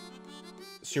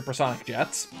supersonic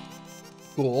jets.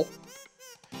 Cool.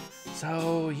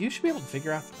 So you should be able to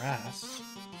figure out the rest.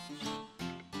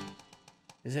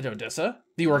 Is it Odessa?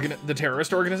 The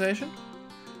terrorist organization?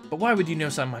 But why would you know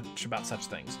so much about such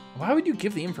things? Why would you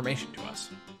give the information to us?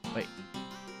 Wait.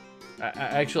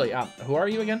 Actually, who are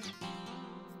you again?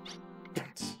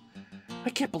 I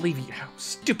can't believe how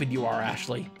stupid you are,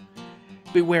 Ashley.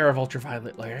 Beware of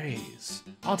ultraviolet rays.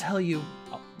 I'll tell you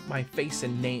my face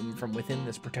and name from within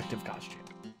this protective costume.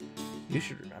 You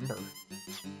should remember.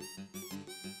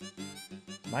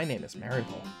 My name is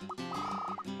Maribel.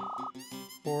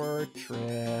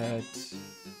 Portrait.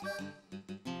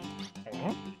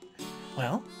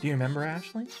 Well, do you remember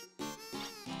Ashley?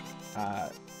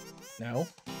 No.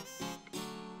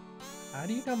 How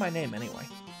do you know my name anyway?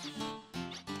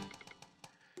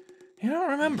 You don't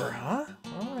remember, huh?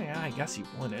 Well, yeah, I guess you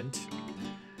wouldn't.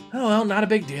 Oh well, not a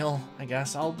big deal. I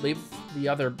guess I'll leave the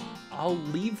other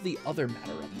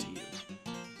matter up to you.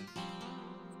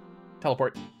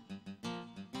 Teleport.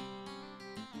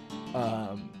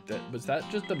 Was that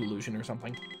just an illusion or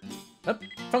something? Oh,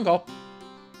 phone call.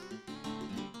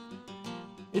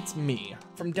 It's me,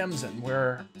 from Demzen,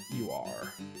 where you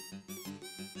are.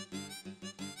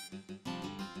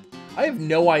 I have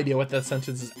no idea what that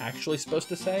sentence is actually supposed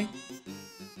to say.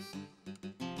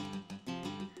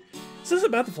 Is this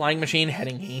about the flying machine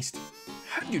heading east?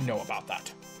 How did you know about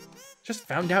that? Just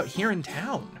found out here in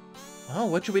town. Well,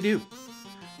 what should we do?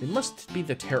 They must be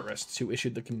the terrorists who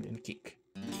issued the communique.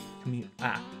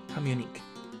 Communique.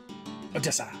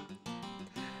 Odessa.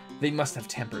 They must have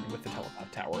tampered with the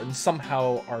Telepath Tower and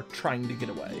somehow are trying to get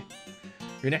away.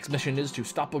 Your next mission is to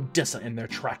stop Odessa in their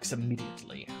tracks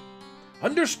immediately.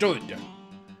 Understood!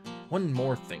 One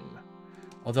more thing.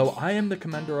 Although I am the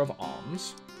commander of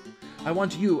arms, I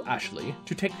want you, Ashley,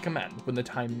 to take the command when the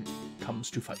time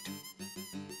comes to fight.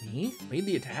 Me? Lead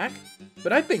the attack?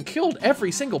 But I've been killed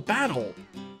every single battle!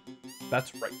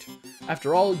 That's right.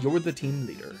 After all, you're the team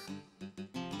leader.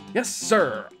 Yes,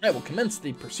 sir! I will commence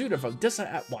the pursuit of Odessa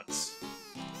at once.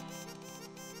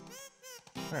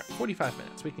 Alright, 45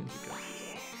 minutes. We can keep going.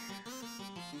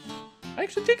 I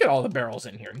actually did get all the barrels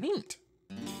in here. Neat.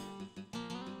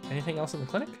 Anything else in the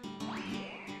clinic?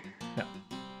 No.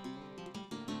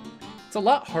 It's a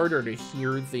lot harder to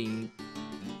hear the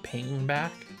ping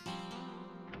back.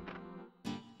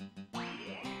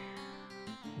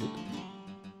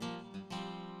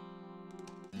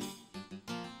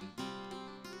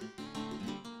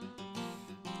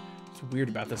 What's weird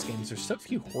about this game is there's so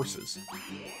few horses.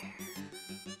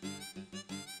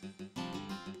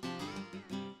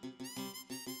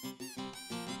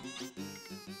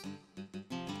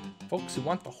 Folks who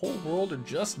want the whole world are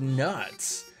just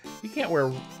nuts. You can't wear...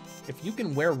 If you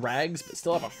can wear rags but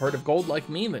still have a heart of gold like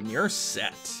me, then you're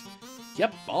set.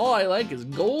 Yep, all I like is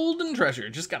gold and treasure.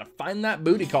 Just gotta find that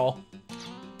booty call.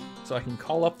 So I can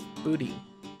call up booty.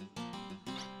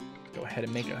 Go ahead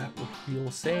and make a real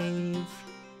save.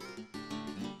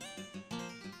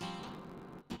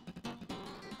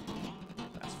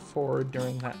 Fast forward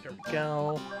during that. There we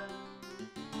go.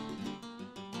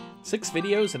 6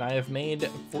 videos, and I have made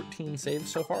 14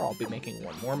 saves so far. I'll be making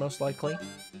one more, most likely.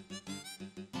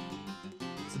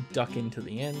 Let's duck into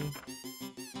the inn.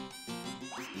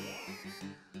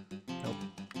 Nope.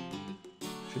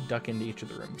 Should duck into each of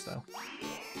the rooms, though.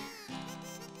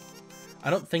 I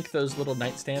don't think those little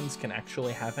nightstands can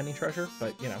actually have any treasure,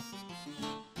 but, you know.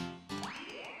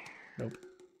 Nope.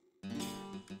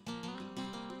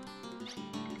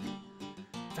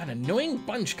 That annoying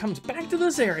bunch comes back to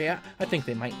this area. I think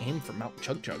they might aim for Mount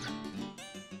Chug Chug.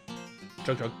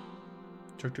 Chug Chug.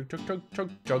 Chug Chug Chug Chug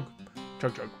Chug Chug.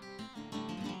 Chug Chug.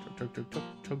 Chug Chug Chug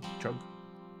Chug Chug.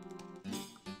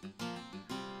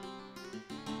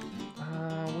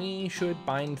 We should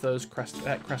bind those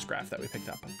that crest graph that we picked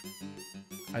up.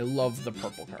 I love the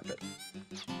purple carpet.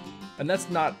 And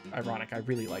that's not ironic. I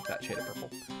really like that shade of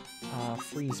purple.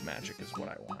 Freeze magic is what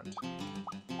I want.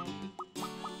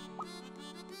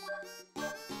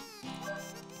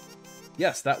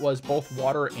 Yes, that was both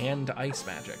water and ice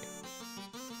magic.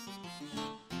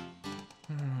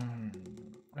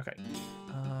 Okay.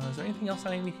 Is there anything else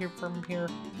I need to hear from here?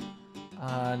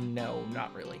 No,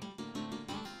 not really.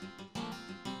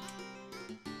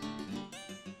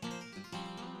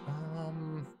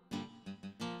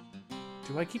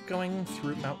 Do I keep going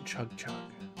through Mount Chug Chug?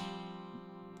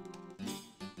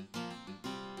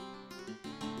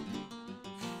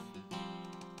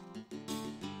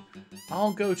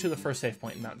 I'll go to the first save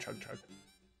point in Mount Chug Chug.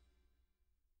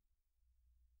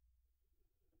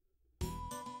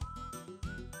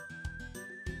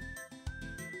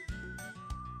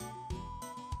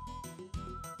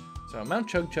 So Mount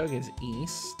Chug Chug is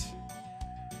east,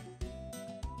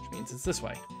 which means it's this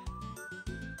way.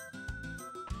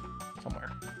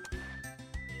 Somewhere.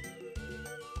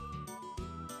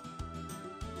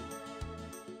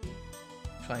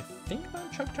 So I think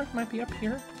Mount Chug Chug might be up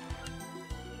here.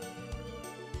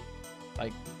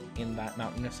 Like, in that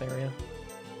mountainous area.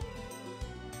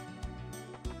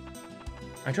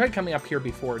 I tried coming up here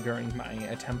before during my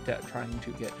attempt at trying to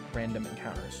get random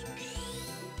encounters.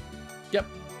 Yep.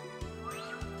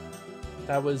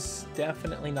 That was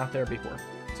definitely not there before.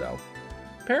 So,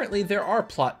 apparently there are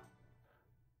plot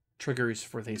triggers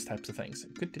for these types of things.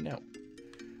 Good to know.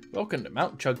 Welcome to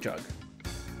Mount Chug Chug.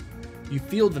 You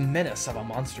feel the menace of a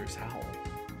monster's howl.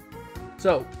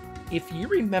 So, if you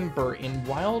remember, in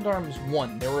Wild Arms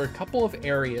 1, there were a couple of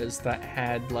areas that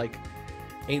had, like,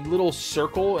 a little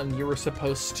circle, and you were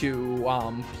supposed to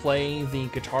play the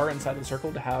guitar inside the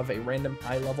circle to have a random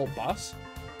high-level boss.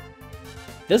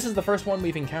 This is the first one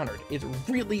we've encountered. It's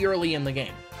really early in the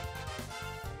game.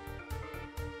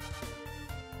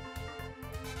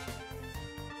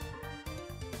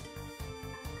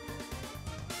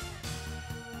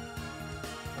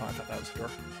 Oh, I thought that was a door.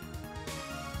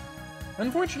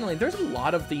 Unfortunately, there's a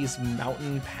lot of these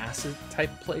mountain pass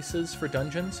type places for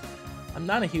dungeons. I'm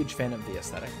not a huge fan of the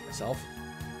aesthetic myself.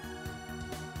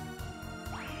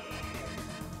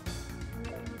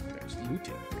 There's loot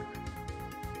in here.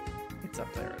 It's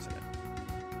up there, isn't it?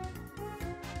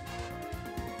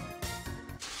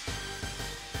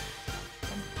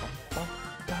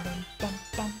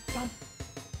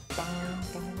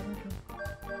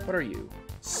 What are you?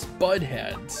 Spud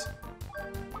heads.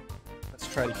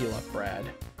 Try to heal up Brad.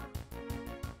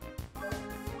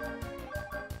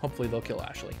 Hopefully they'll kill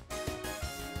Ashley.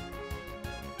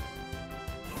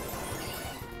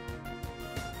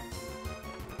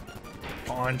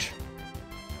 Punch.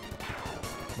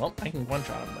 Well, I can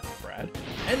one-shot him with Brad.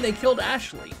 And they killed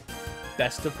Ashley.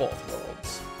 Best of both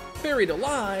worlds. Buried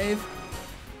alive.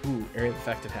 Ooh, area of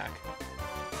effect attack.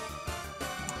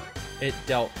 It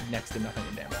dealt next to nothing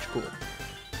in damage. Cool.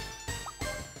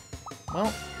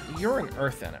 Well, you're an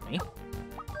earth enemy.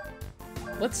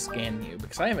 Let's scan you,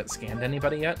 because I haven't scanned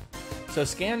anybody yet. So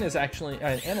scan is actually,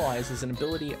 analyze is an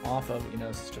ability off of, you know,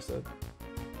 it's just a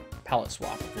palette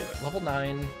swap. Level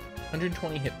 9,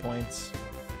 120 hit points.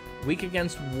 Weak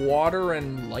against water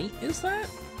and light, is that?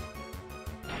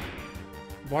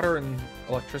 Water and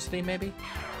electricity, maybe?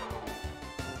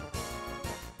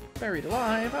 Buried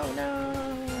alive, oh no!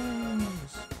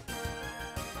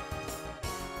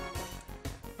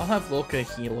 I'll have Lilka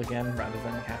heal again rather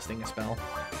than casting a spell.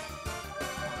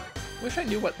 Wish I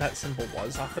knew what that symbol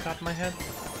was off the top of my head.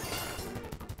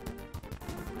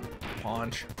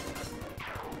 Punch.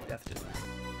 Death to that.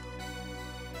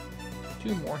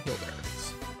 2 more heal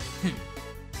berries.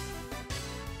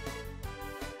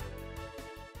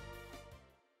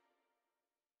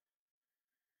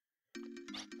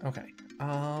 Okay.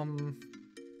 I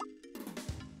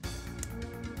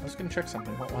was gonna check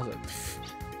something. What was it?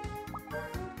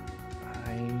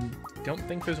 I don't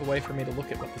think there's a way for me to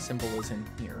look at what the symbol is in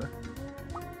here.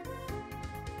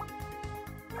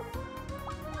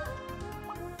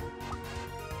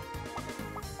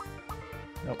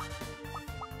 Nope.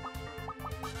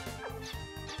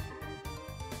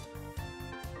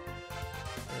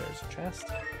 There's a chest.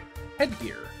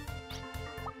 Headgear.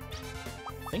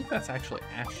 I think that's actually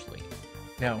Ashley.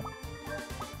 No.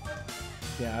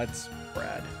 Yeah, it's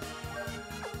Brad.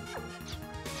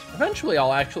 Eventually,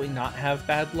 I'll actually not have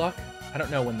bad luck. I don't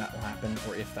know when that will happen,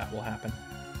 or if that will happen.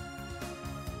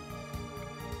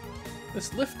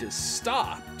 This lift is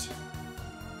stopped.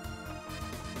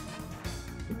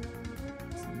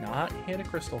 It's not hit a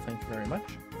crystal, thank you very much.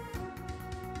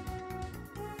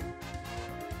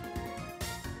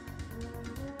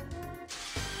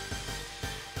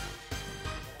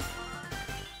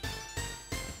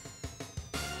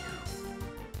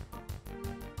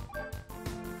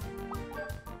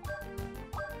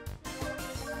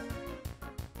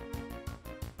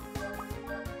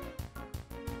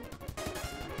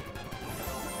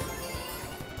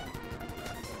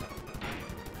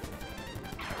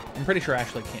 I'm pretty sure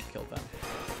Ashley can't kill them.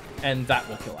 And that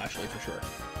will kill Ashley for sure.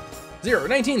 0,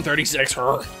 19, 36,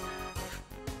 her!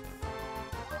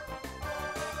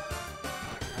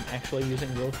 I'm actually using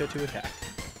Wilka to attack.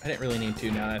 I didn't really need to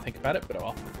now that I think about it, but oh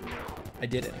well. I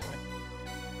did anyway.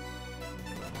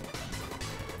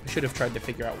 I should have tried to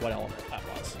figure out what element that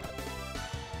was.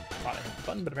 Thought I hit the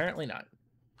button, but apparently not.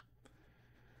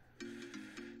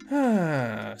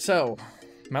 So,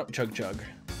 Mount Chug Chug.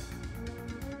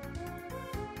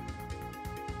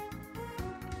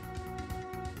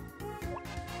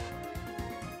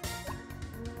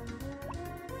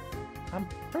 I'm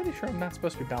pretty sure I'm not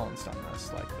supposed to be balanced on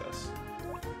this like this.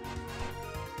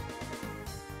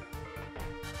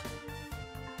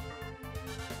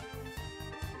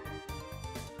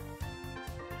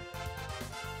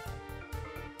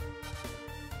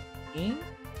 E?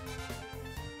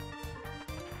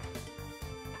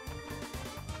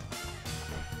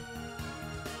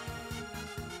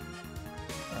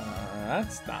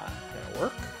 That's not gonna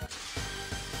work. I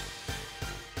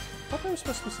thought there was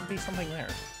supposed to be something there.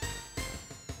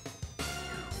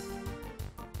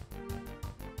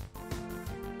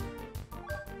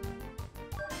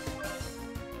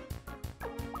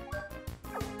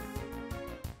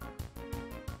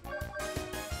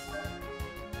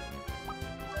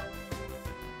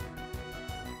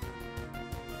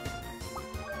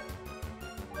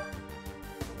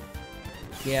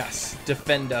 Yes,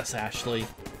 defend us, Ashley.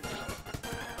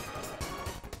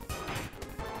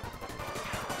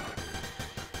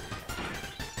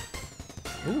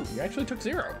 Ooh, you actually took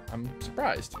 0. I'm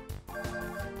surprised.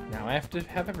 Now I have to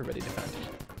have everybody defend.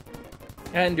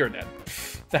 And you're dead.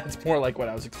 That's more like what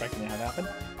I was expecting to have happen.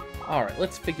 Alright,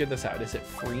 let's figure this out. Is it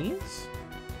freeze?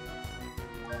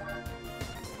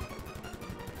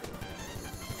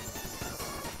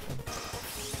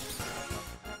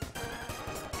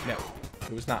 No,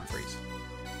 it was not freeze.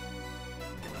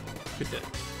 Good did.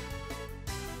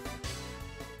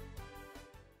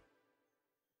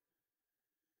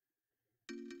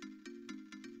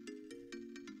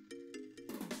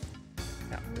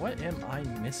 Now, what am I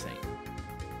missing?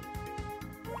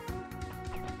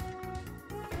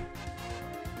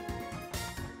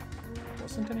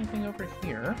 Wasn't anything over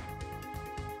here.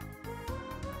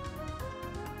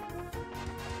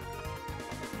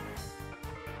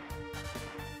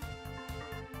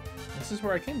 This is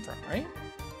where I came from, right?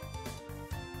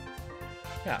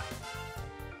 Yeah.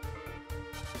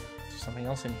 Is there something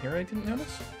else in here I didn't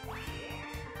notice?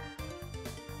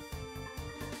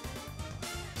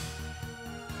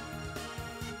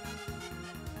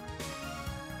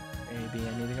 Maybe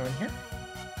I need to go in here?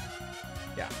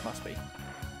 Yeah, must be.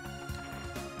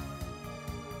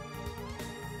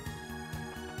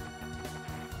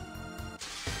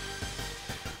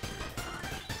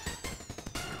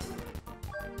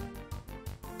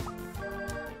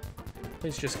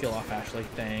 Please just kill off Ashley.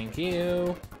 Thank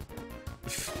you.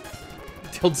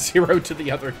 Dealt 0 to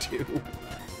the other 2.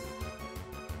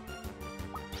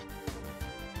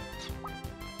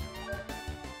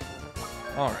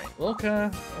 Alright,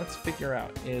 Wilka, let's figure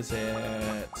out. Is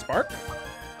it Spark?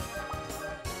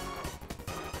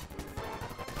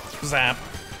 Zap.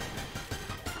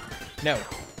 No,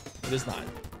 it is not.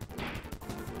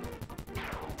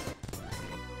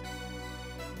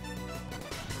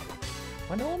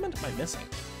 What element am I missing?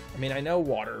 I mean, I know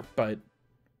water, but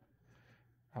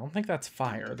I don't think that's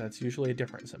fire. That's usually a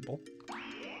different symbol.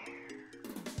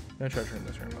 No treasure in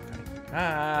this room. Okay.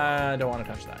 I don't want to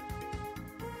touch that.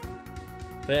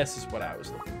 This is what I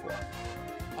was looking for.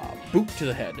 Boot to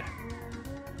the head.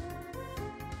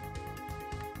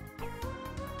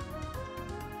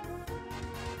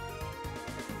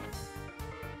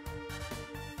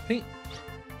 Hey.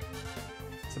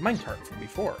 It's a minecart from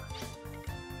before.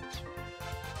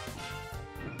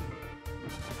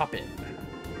 Hop in.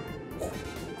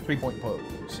 3-point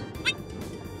pose.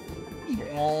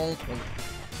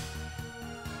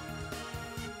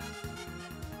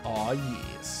 Aw,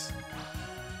 yes.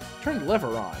 Turn the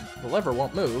lever on. The lever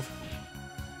won't move.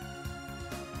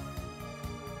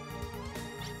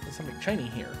 There's something shiny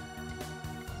here.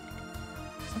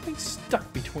 Something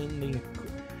stuck between the...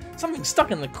 Something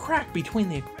stuck in the crack between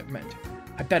the equipment.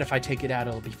 I bet if I take it out,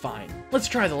 it'll be fine. Let's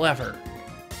try the lever.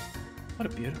 What a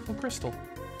beautiful crystal.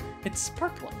 It's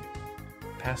sparkling.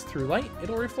 Pass through light,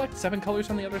 it'll reflect 7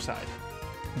 colors on the other side.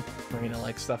 Marina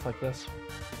likes stuff like this.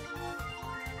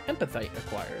 Empathite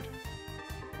acquired.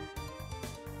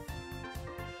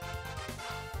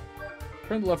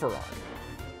 Turn the lever on.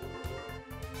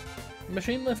 The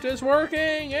machine lift is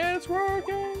working! It's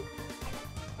working!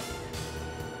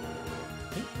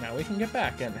 Okay, now we can get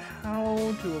back, and how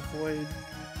to avoid...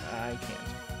 I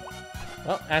can't.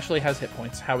 Well, Ashley has hit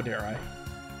points. How dare I?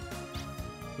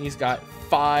 He's got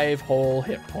 5 whole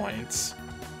hit points.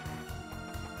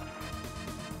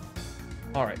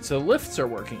 Alright, so lifts are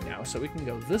working now, so we can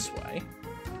go this way.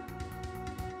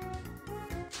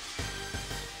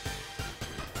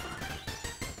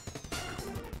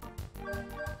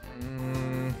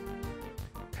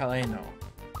 Kaleno.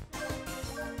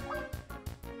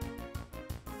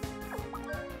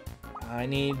 I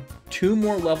need 2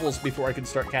 more levels before I can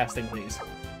start casting these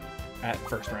at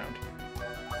first round.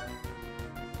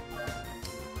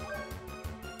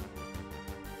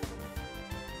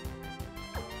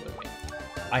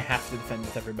 I have to defend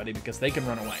with everybody because they can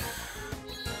run away.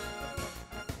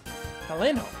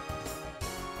 Heleno.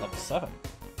 Level 7.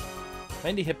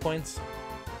 90 hit points.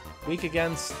 Weak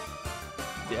against...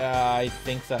 Yeah, I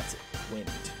think that's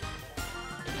wind.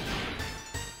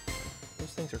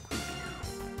 Those things are creepy.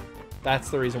 That's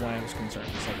the reason why I was concerned.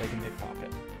 It's like they can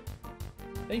pickpocket.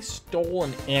 They stole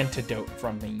an antidote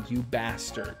from me, you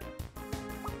bastard.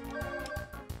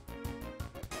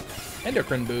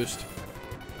 Endocrine boost.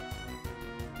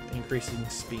 Increasing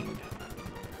speed.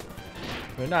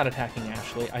 We're not attacking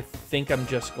Ashley. I think I'm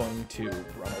just going to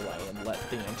run away and let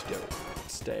the antidote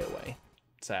stay away.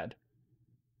 Sad.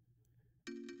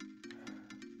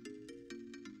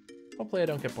 Hopefully I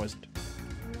don't get poisoned.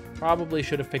 Probably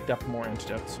should have picked up more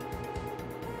antidotes.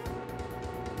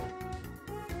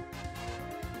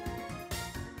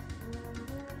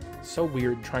 So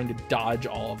weird trying to dodge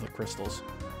all of the crystals.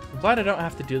 I'm glad I don't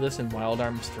have to do this in Wild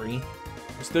Arms 3.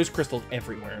 There's crystals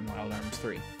everywhere in Wild Arms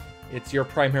 3. It's your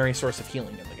primary source of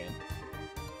healing in the game.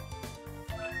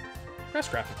 Crest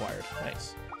Craft acquired.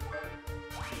 Nice.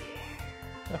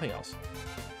 Nothing else.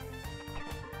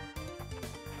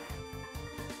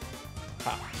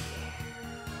 Ha.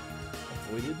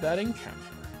 Avoided that encounter.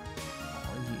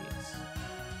 Oh,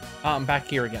 yes. Back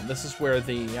here again. This is where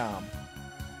the,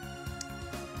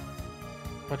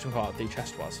 whatchamacallit, the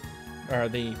chest was. Or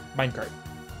the minecart.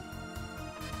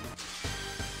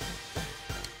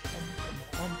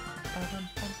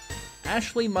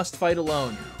 Ashley must fight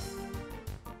alone.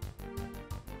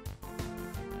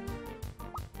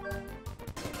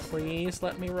 Please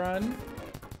let me run.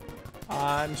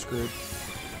 I'm screwed.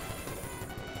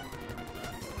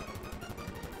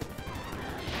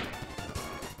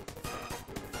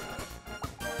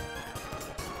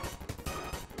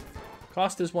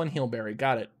 Cost is 1 heal berry.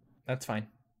 Got it. That's fine.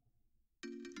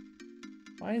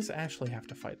 Why does Ashley have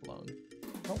to fight alone?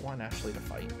 I don't want Ashley to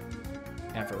fight.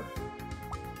 Ever.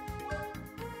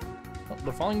 Oh,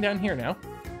 we're falling down here now.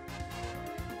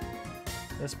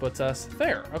 This puts us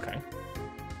there. Okay.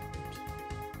 Oops.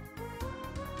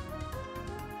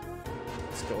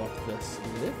 Let's go up this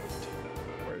lift.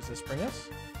 Where does this bring us?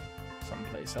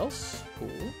 Someplace else. Cool.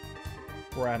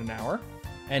 We're at an hour.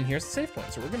 And here's the save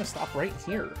point. So we're going to stop right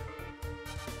here.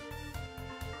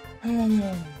 Hope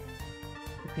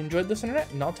you enjoyed this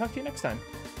internet, and I'll talk to you next time.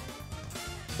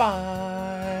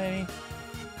 Bye!